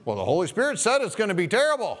 Well, the Holy Spirit said it's going to be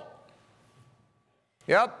terrible.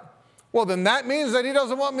 Yep. Well, then that means that he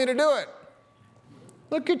doesn't want me to do it.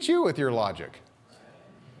 Look at you with your logic.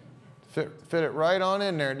 Fit it right on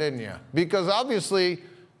in there, didn't you? Because obviously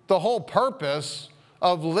the whole purpose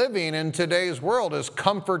of living in today's world is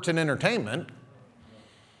comfort and entertainment.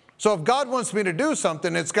 So if God wants me to do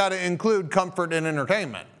something, it's got to include comfort and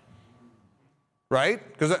entertainment. Right?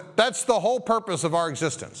 Because that's the whole purpose of our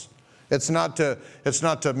existence. It's not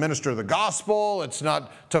to minister the gospel. It's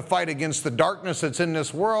not to fight against the darkness that's in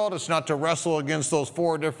this world. It's not to wrestle against those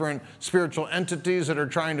 4 different spiritual entities that are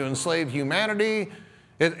trying to enslave humanity.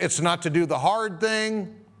 It's not to do the hard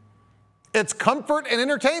thing. It's comfort and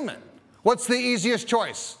entertainment. What's the easiest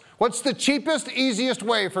choice? What's the cheapest, easiest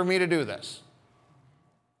way for me to do this?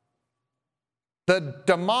 The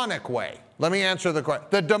demonic way. Let me answer the question.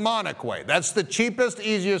 The demonic way. That's the cheapest,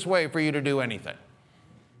 easiest way for you to do anything.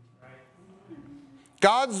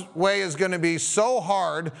 God's way is going to be so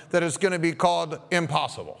hard that it's going to be called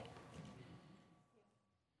impossible.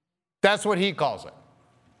 That's what he calls it.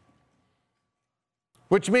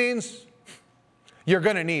 Which means you're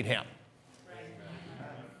going to need him.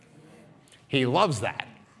 He loves that.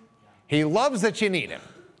 He loves that you need him.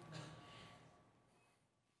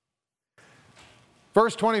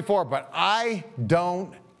 Verse 24, but I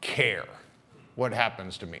don't care what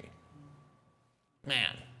happens to me.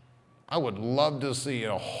 Man, I would love to see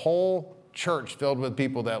a whole church filled with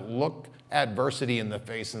people that look adversity in the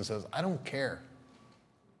face and says, I don't care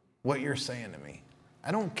what you're saying to me.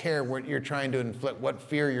 I don't care what you're trying to inflict, what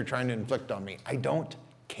fear you're trying to inflict on me. I don't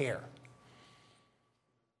care.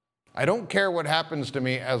 I don't care what happens to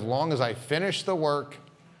me as long as I finish the work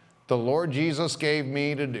the Lord Jesus gave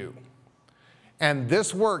me to do. And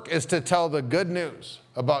this work is to tell the good news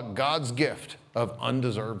about God's gift of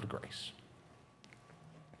undeserved grace.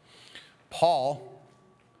 Paul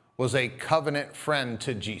was a covenant friend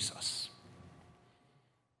to Jesus.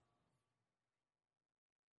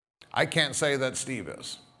 I can't say that Steve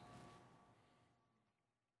is.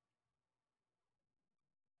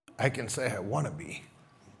 I can say I want to be.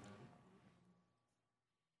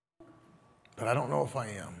 But I don't know if I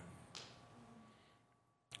am.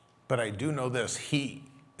 But I do know this, he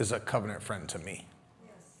is a covenant friend to me.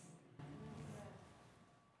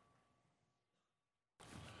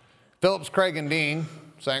 Phillips, Craig, and Dean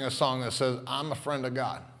sang a song that says, I'm a friend of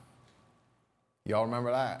God. Y'all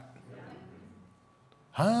remember that?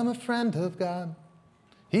 I'm a friend of God.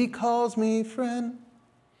 He calls me friend.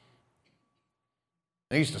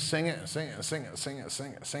 I used to sing it and sing it and sing it and sing it and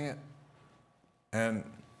sing it and sing it. And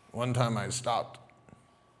one time I stopped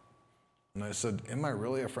and I said, am I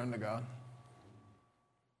really a friend of God?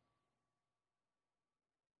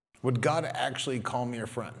 Would God actually call me a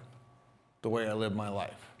friend the way I live my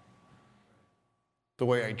life? The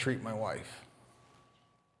way I treat my wife,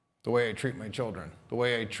 the way I treat my children, the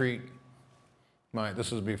way I treat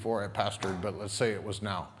this is before I pastored, but let's say it was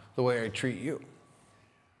now, the way I treat you.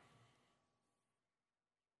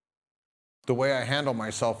 The way I handle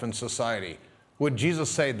myself in society. Would Jesus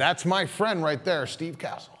say, that's my friend right there, Steve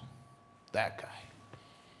Castle, that guy?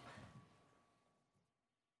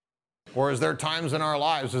 Or is there times in our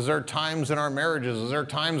lives, is there times in our marriages, is there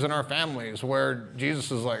times in our families where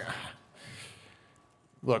Jesus is like,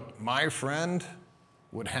 look, my friend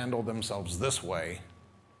would handle themselves this way,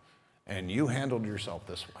 and you handled yourself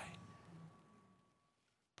this way.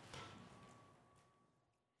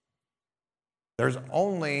 There's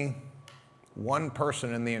only one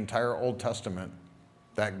person in the entire Old Testament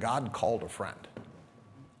that God called a friend.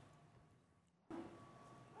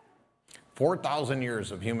 4,000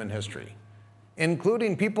 years of human history,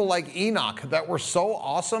 including people like Enoch that were so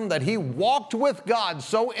awesome that he walked with God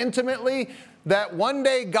so intimately that one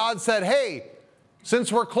day God said, hey,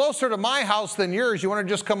 since we're closer to my house than yours, you want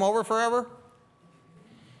to just come over forever?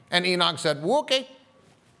 And Enoch said, well, okay,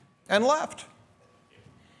 and left.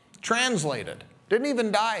 Translated. Didn't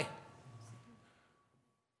even die.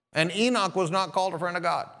 And Enoch was not called a friend of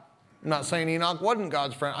God. I'm not saying Enoch wasn't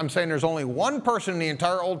God's friend. I'm saying there's only one person in the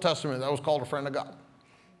entire Old Testament that was called a friend of God.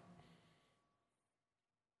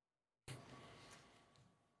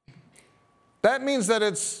 That means that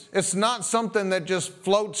it's not something that just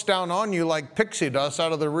floats down on you like pixie dust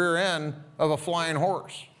out of the rear end of a flying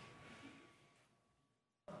horse.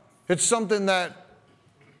 It's something that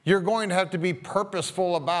you're going to have to be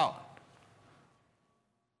purposeful about.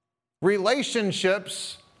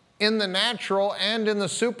 Relationships in the natural and in the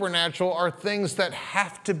supernatural are things that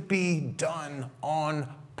have to be done on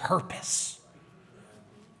purpose.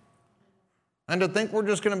 And to think we're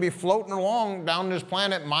just going to be floating along down this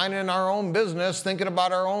planet, minding our own business, thinking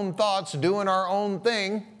about our own thoughts, doing our own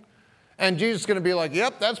thing, and Jesus is going to be like,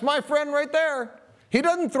 yep, that's my friend right there. He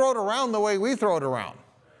doesn't throw it around the way we throw it around.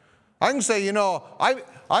 I can say,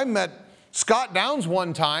 I met Scott Downs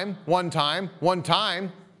one time,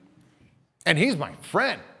 and he's my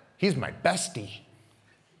friend. He's my bestie.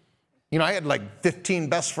 I had like 15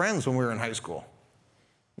 best friends when we were in high school.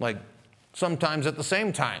 Like sometimes at the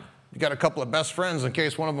same time. You got a couple of best friends in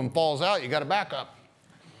case one of them falls out, you got a backup.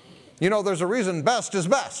 There's a reason best is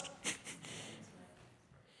best.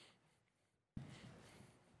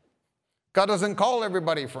 God doesn't call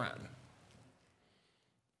everybody friend.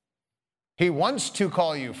 He wants to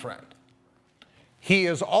call you friend. He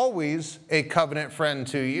is always a covenant friend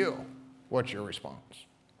to you. What's your response?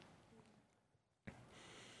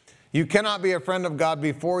 You cannot be a friend of God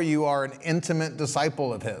before you are an intimate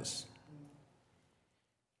disciple of His.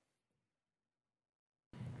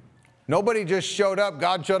 Nobody just showed up.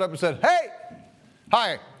 God showed up and said, hey,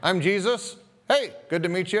 hi, I'm Jesus. Hey, good to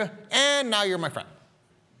meet you. And now you're my friend.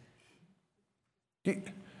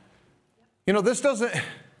 This doesn't,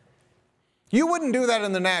 you wouldn't do that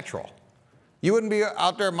in the natural. You wouldn't be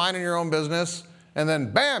out there minding your own business and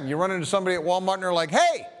then bam, you run into somebody at Walmart and they're like,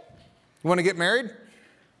 hey, you want to get married?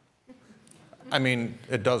 I mean,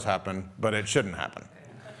 it does happen, but it shouldn't happen.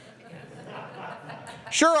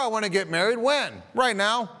 Sure, I want to get married. When? Right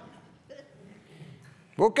now.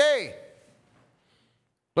 Okay.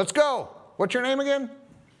 Let's go. What's your name again?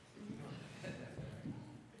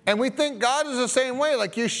 And we think God is the same way.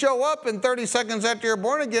 Like you show up and 30 seconds after you're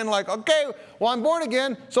born again, like, okay, well, I'm born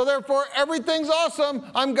again, so therefore everything's awesome.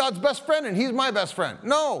 I'm God's best friend and He's my best friend.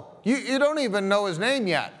 No, you don't even know His name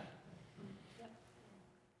yet.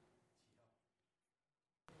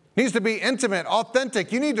 Needs to be intimate,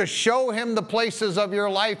 authentic. You need to show Him the places of your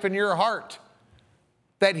life and your heart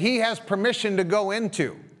that He has permission to go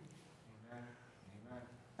into.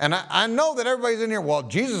 And I know that everybody's in here, well,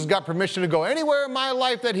 Jesus got permission to go anywhere in my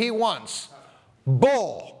life that He wants.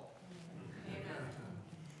 Bull.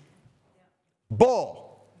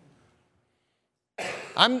 Bull.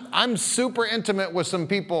 I'm super intimate with some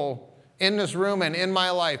people in this room and in my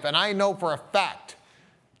life, and I know for a fact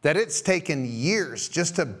that it's taken years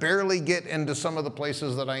just to barely get into some of the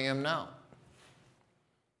places that I am now.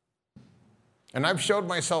 And I've showed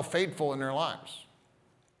myself faithful in their lives.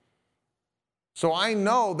 So I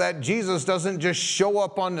know that Jesus doesn't just show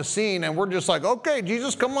up on the scene and we're just like, okay,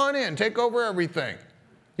 Jesus, come on in, take over everything.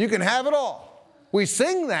 You can have it all. We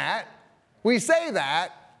sing that, we say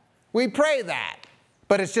that, we pray that,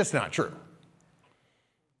 but it's just not true.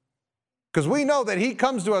 Because we know that He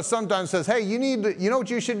comes to us sometimes and says, hey, you know what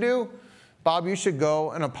you should do? Bob, you should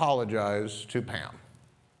go and apologize to Pam.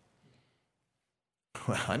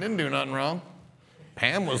 Well, I didn't do nothing wrong.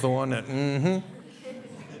 Pam was the one that,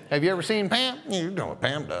 Have you ever seen Pam? You know what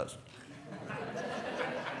Pam does.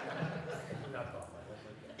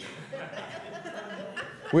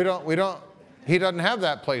 He doesn't have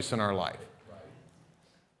that place in our life.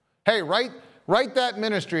 Hey, write that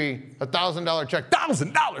ministry a $1,000 check.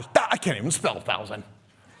 $1,000? I can't even spell 1,000.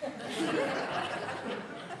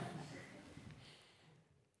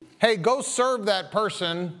 Hey, go serve that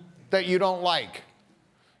person that you don't like.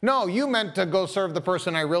 No, you meant to go serve the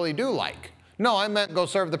person I really do like. No, I meant go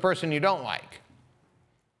serve the person you don't like.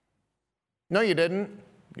 No, you didn't.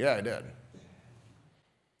 Yeah, I did.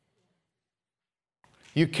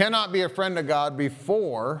 You cannot be a friend of God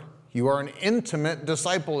before you are an intimate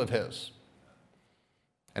disciple of His.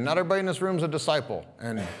 And not everybody in this room is a disciple,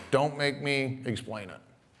 and don't make me explain it.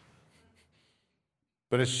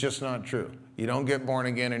 But it's just not true. You don't get born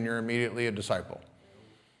again and you're immediately a disciple.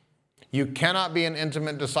 You cannot be an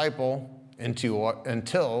intimate disciple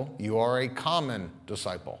until you are a common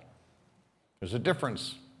disciple. There's a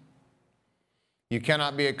difference. You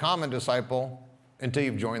cannot be a common disciple until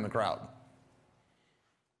you've joined the crowd.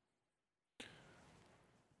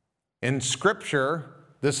 In Scripture,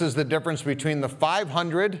 this is the difference between the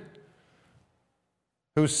 500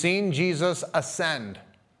 who've seen Jesus ascend.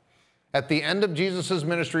 At the end of Jesus'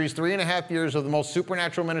 ministries, 3.5 years of the most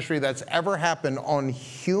supernatural ministry that's ever happened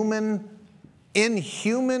in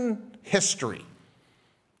human history,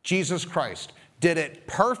 Jesus Christ did it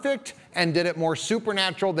perfect and did it more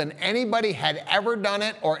supernatural than anybody had ever done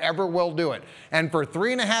it or ever will do it. And for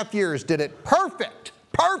 3.5 years did it perfect.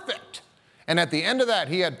 And at the end of that,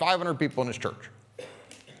 he had 500 people in his church.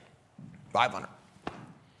 500.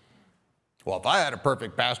 Well, if I had a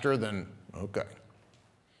perfect pastor, then okay.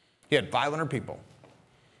 He had 500 people.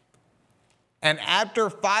 And after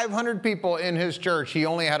 500 people in his church, he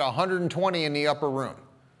only had 120 in the upper room.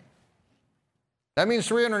 That means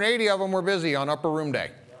 380 of them were busy on upper room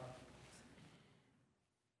day.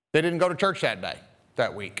 They didn't go to church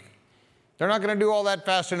that week. They're not going to do all that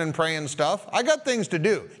fasting and praying stuff. I got things to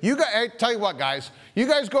do. I tell you what, guys. You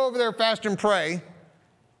guys go over there, fast and pray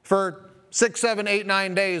for 6, 7, 8,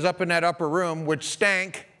 9 days up in that upper room, which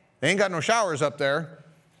stank. They ain't got no showers up there.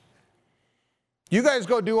 You guys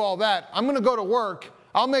go do all that. I'm going to go to work.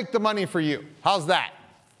 I'll make the money for you. How's that?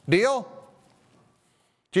 Deal?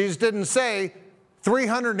 Jesus didn't say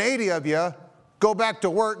 380 of you go back to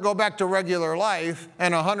work, go back to regular life,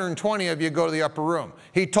 and 120 of you go to the upper room.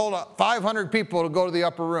 He told 500 people to go to the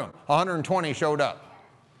upper room. 120 showed up.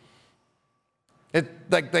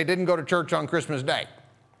 Like they didn't go to church on Christmas Day.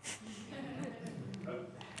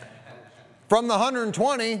 From the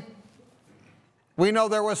 120, we know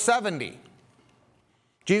there was 70.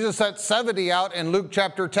 Jesus set 70 out in Luke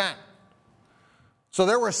chapter 10. So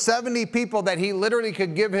there were 70 people that he literally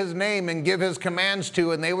could give his name and give his commands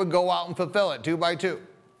to, and they would go out and fulfill it 2 by 2.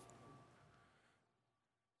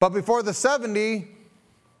 But before the 70,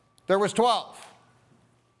 there was 12.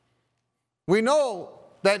 We know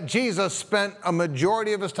that Jesus spent a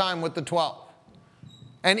majority of his time with the 12.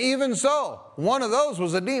 And even so, one of those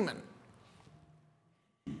was a demon.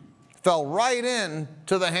 Fell right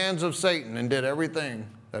into the hands of Satan and did everything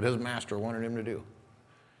that his master wanted him to do.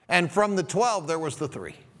 And from the 12, there was the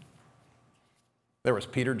 3. There was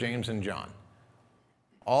Peter, James, and John.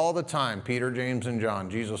 All the time, Peter, James, and John,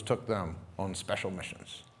 Jesus took them on special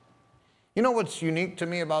missions. You know what's unique to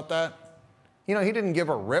me about that? You know, he didn't give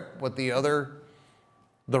a rip what the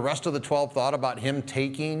rest of the 12 thought about him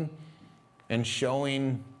taking and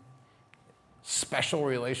showing special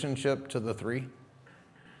relationship to the 3.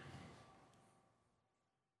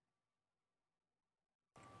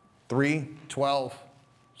 3, 12,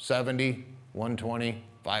 70, 120,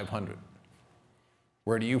 500.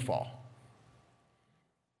 Where do you fall?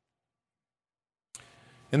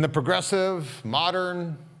 In the progressive,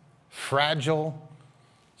 modern, fragile,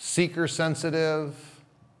 seeker-sensitive,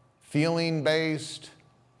 feeling-based,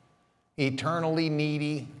 eternally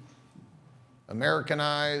needy,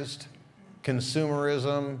 Americanized,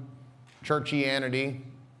 consumerism, churchianity,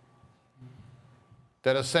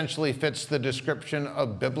 that essentially fits the description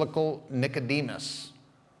of biblical Nicodemus.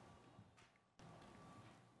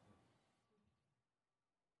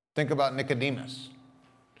 Think about Nicodemus.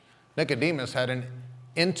 Nicodemus had an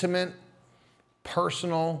intimate,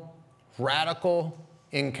 personal, radical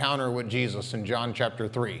encounter with Jesus in John chapter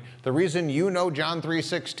 3. The reason you know John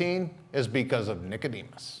 3:16 is because of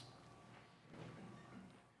Nicodemus.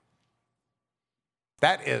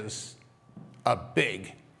 That is a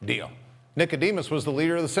big deal. Nicodemus was the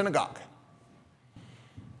leader of the synagogue.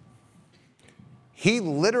 He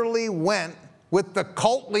literally went with the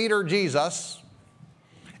cult leader Jesus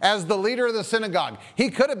as the leader of the synagogue. He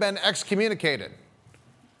could have been excommunicated.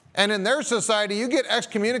 And in their society, you get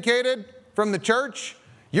excommunicated from the church,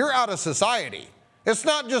 you're out of society. It's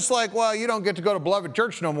not just like, well, you don't get to go to Beloved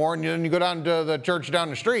Church no more, and then you go down to the church down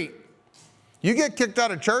the street. You get kicked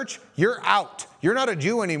out of church, you're out. You're not a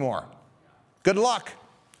Jew anymore. Good luck.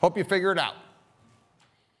 Hope you figure it out.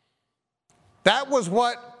 That was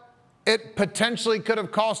what it potentially could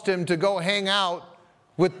have cost him to go hang out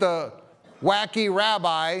with the wacky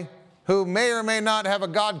rabbi who may or may not have a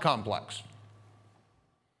God complex.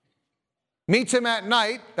 Meets him at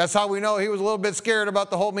night. That's how we know he was a little bit scared about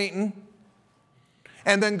the whole meeting.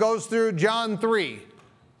 And then goes through John 3,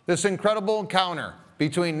 this incredible encounter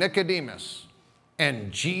between Nicodemus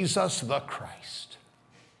and Jesus the Christ.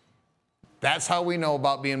 That's how we know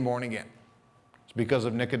about being born again. It's because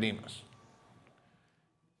of Nicodemus.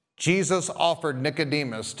 Jesus offered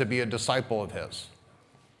Nicodemus to be a disciple of his,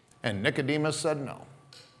 and Nicodemus said no.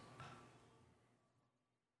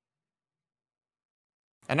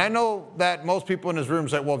 And I know that most people in this room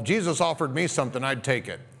say, well, if Jesus offered me something, I'd take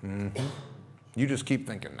it. Mm-hmm. You just keep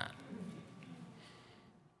thinking that.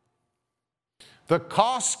 The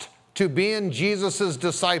cost to being Jesus'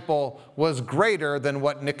 disciple was greater than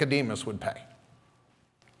what Nicodemus would pay.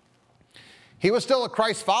 He was still a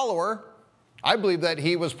Christ follower. I believe that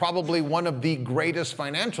he was probably one of the greatest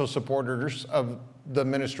financial supporters of the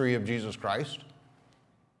ministry of Jesus Christ.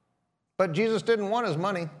 But Jesus didn't want his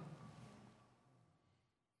money.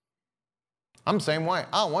 I'm the same way.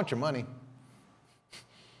 I don't want your money.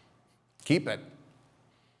 Keep it,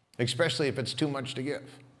 especially if it's too much to give.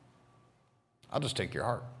 I'll just take your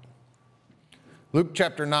heart. Luke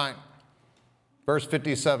chapter 9, verse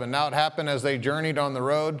 57. Now it happened as they journeyed on the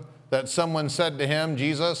road that someone said to him,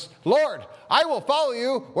 Jesus, Lord, I will follow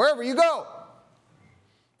you wherever you go.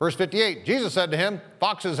 Verse 58, Jesus said to him,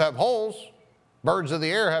 foxes have holes, birds of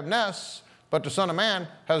the air have nests, but the Son of Man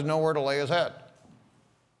has nowhere to lay his head.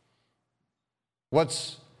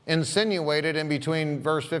 What's insinuated in between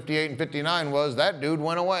verse 58 and 59 was that dude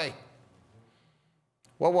went away.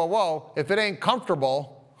 Whoa. If it ain't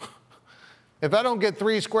comfortable, if I don't get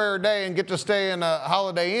 3 square a day and get to stay in a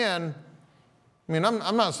Holiday Inn, I mean,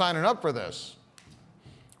 I'm not signing up for this.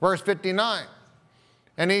 Verse 59,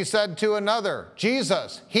 and he said to another,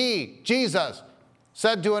 Jesus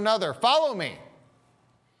said to another, follow me.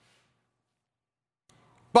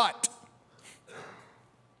 But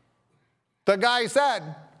the guy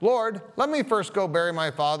said, Lord, let me first go bury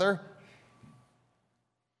my father.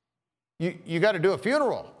 You got to do a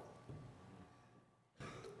funeral.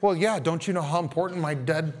 Well, yeah, don't you know how important my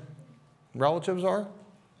dead relatives are?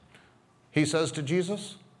 He says to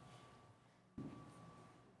Jesus.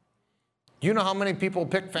 Do you know how many people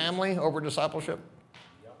pick family over discipleship?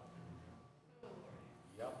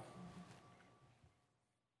 Yep.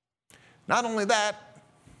 Not only that,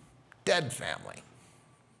 dead family.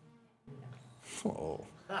 Oh,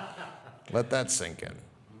 let that sink in.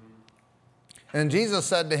 And Jesus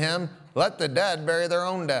said to him, let the dead bury their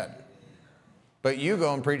own dead, but you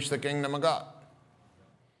go and preach the kingdom of God.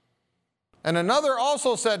 And another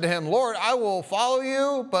also said to him, Lord, I will follow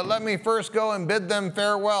you, but let me first go and bid them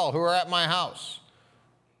farewell who are at my house.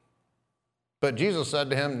 But Jesus said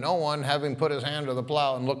to him, no one, having put his hand to the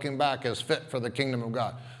plow and looking back, is fit for the kingdom of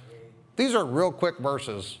God. These are real quick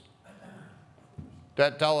verses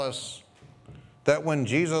that tell us that when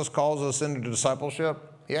Jesus calls us into discipleship,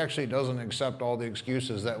 he actually doesn't accept all the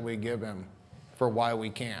excuses that we give him for why we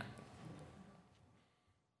can't.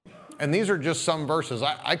 And these are just some verses.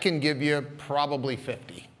 I can give you probably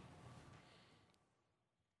 50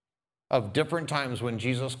 of different times when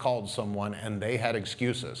Jesus called someone and they had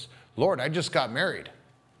excuses. Lord, I just got married.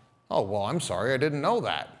 Oh, well, I'm sorry, I didn't know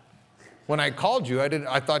that. When I called you,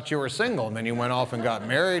 I thought you were single, and then you went off and got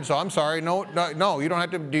married, so I'm sorry. No, you don't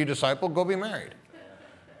have to be a disciple, go be married.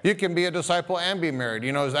 You can be a disciple and be married.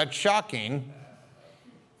 You know, is that shocking?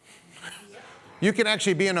 You can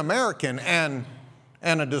actually be an American and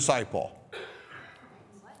a disciple.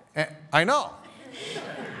 I know.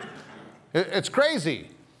 It's crazy.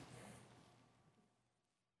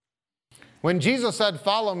 When Jesus said,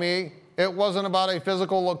 follow me, it wasn't about a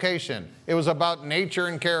physical location. It was about nature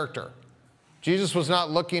and character. Jesus was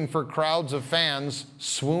not looking for crowds of fans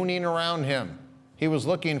swooning around him. He was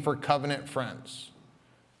looking for covenant friends,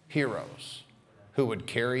 heroes who would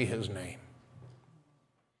carry his name.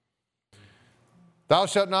 Thou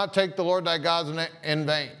shalt not take the Lord thy God in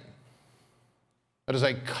vain. That is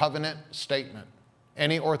a covenant statement.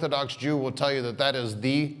 Any Orthodox Jew will tell you that that is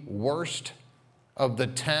the worst of the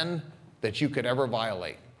 10 that you could ever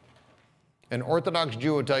violate. An Orthodox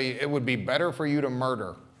Jew will tell you it would be better for you to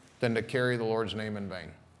murder than to carry the Lord's name in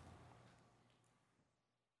vain.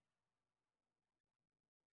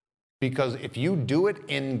 Because if you do it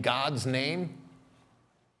in God's name,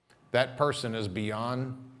 that person is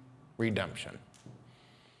beyond redemption.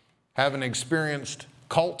 Having experienced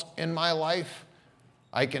cult in my life,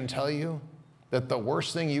 I can tell you that the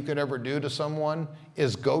worst thing you could ever do to someone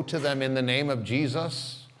is go to them in the name of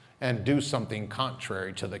Jesus and do something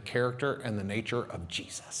contrary to the character and the nature of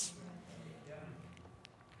Jesus.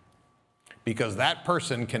 Because that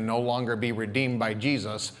person can no longer be redeemed by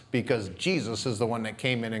Jesus, because Jesus is the one that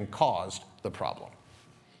came in and caused the problem.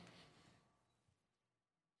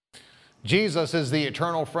 Jesus is the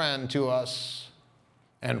eternal friend to us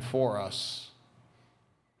and for us.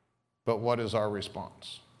 But what is our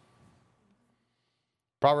response?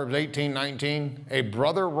 Proverbs 18:19, a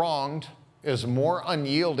brother wronged is more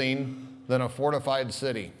unyielding than a fortified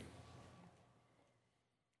city.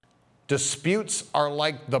 Disputes are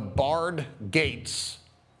like the barred gates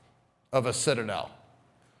of a citadel.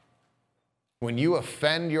 When you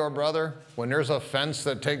offend your brother, when there's a offense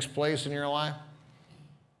that takes place in your life,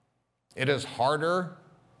 it is harder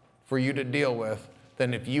for you to deal with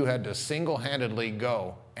than if you had to single-handedly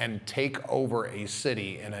go and take over a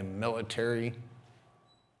city in a military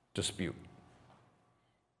dispute.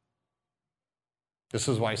 This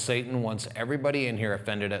is why Satan wants everybody in here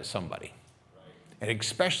offended at somebody, and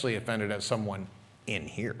especially offended at someone in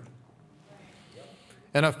here.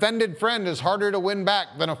 An offended friend is harder to win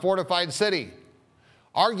back than a fortified city.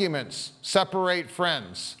 Arguments separate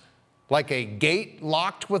friends like a gate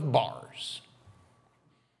locked with bars.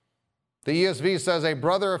 The ESV says a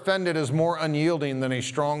brother offended is more unyielding than a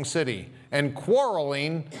strong city, and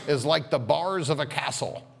quarreling is like the bars of a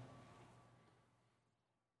castle.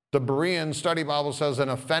 The Berean Study Bible says an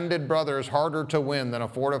offended brother is harder to win than a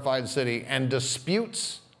fortified city, and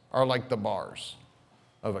disputes are like the bars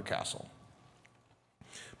of a castle.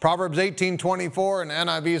 Proverbs 18:24 in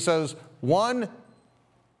NIV says, one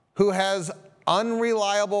who has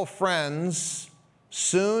unreliable friends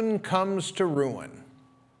soon comes to ruin.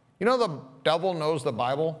 You know the devil knows the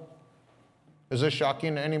Bible? Is this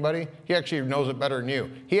shocking to anybody? He actually knows it better than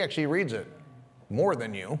you. He actually reads it more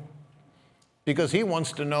than you because he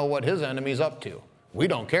wants to know what his enemy's up to. We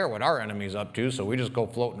don't care what our enemy's up to, so we just go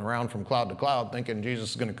floating around from cloud to cloud thinking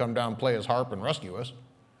Jesus is going to come down, play his harp, and rescue us.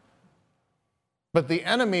 But the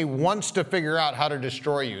enemy wants to figure out how to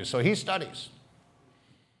destroy you, so he studies.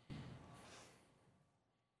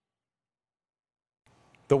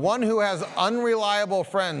 The one who has unreliable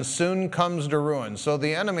friends soon comes to ruin. So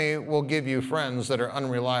the enemy will give you friends that are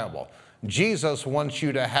unreliable. Jesus wants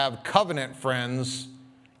you to have covenant friends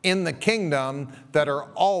in the kingdom that are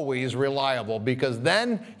always reliable, because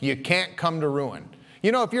then you can't come to ruin.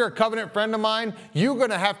 You know, if you're a covenant friend of mine, you're going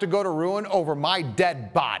to have to go to ruin over my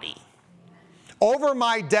dead body. Over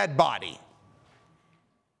my dead body.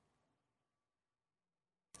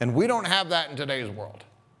 And we don't have that in today's world.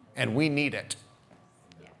 And we need it.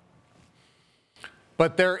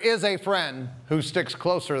 But there is a friend who sticks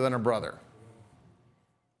closer than a brother.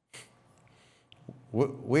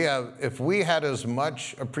 If we had as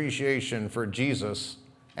much appreciation for Jesus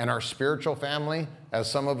and our spiritual family as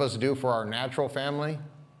some of us do for our natural family,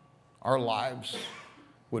 our lives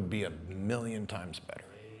would be 1,000,000 times better.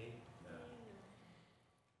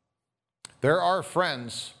 There are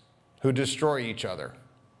friends who destroy each other,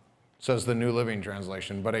 says the New Living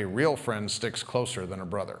Translation, but a real friend sticks closer than a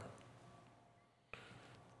brother.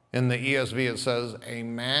 In the ESV it says, a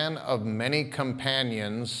man of many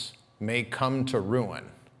companions may come to ruin,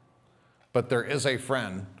 but there is a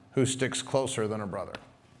friend who sticks closer than a brother.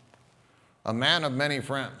 A man of many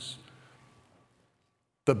friends.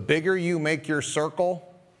 The bigger you make your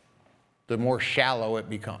circle, the more shallow it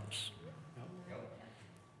becomes.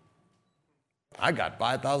 I got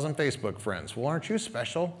 5,000 Facebook friends. Well, aren't you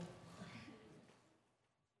special?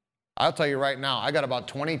 I'll tell you right now, I got about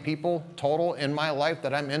 20 people total in my life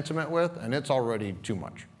that I'm intimate with, and it's already too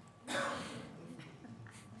much.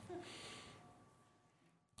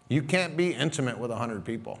 You can't be intimate with 100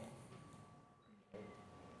 people.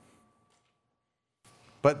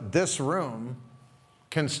 But this room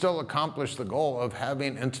can still accomplish the goal of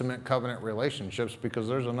having intimate covenant relationships because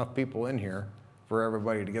there's enough people in here for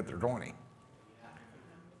everybody to get their 20.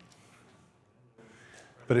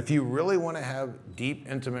 But if you really want to have deep,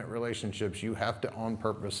 intimate relationships, you have to, on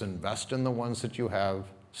purpose, invest in the ones that you have,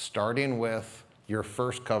 starting with your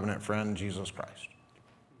first covenant friend, Jesus Christ.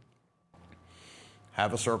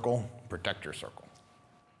 Have a circle, protect your circle.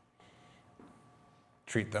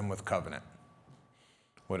 Treat them with covenant.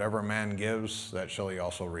 Whatever a man gives, that shall he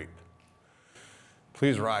also reap.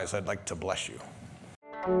 Please rise. I'd like to bless you.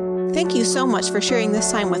 Thank you so much for sharing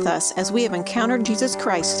this time with us as we have encountered Jesus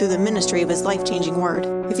Christ through the ministry of His life-changing Word.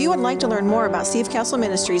 If you would like to learn more about Steve Castle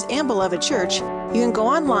Ministries and Beloved Church, you can go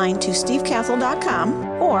online to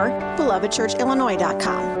stevecastle.com or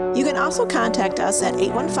belovedchurchillinois.com. You can also contact us at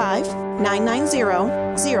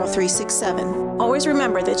 815-990-0367. Always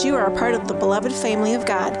remember that you are a part of the beloved family of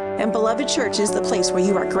God, and Beloved Church is the place where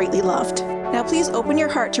you are greatly loved. Now please open your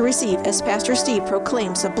heart to receive as Pastor Steve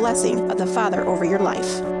proclaims the blessing of the Father over your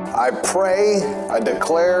life. I pray, I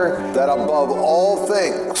declare that above all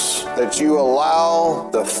things, that you allow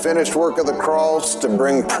the finished work of the cross to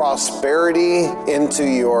bring prosperity into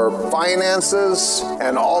your finances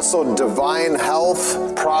and also divine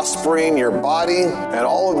health, prospering your body. And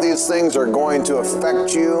all of these things are going to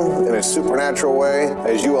affect you in a supernatural way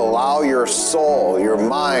as you allow your soul, your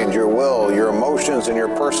mind, your will, your emotions, and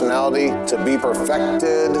your personality to be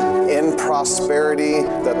perfected in prosperity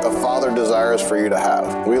that the Father desires for you to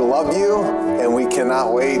have. We love you, and we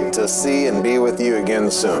cannot wait to see and be with you again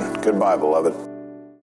soon. Goodbye, beloved.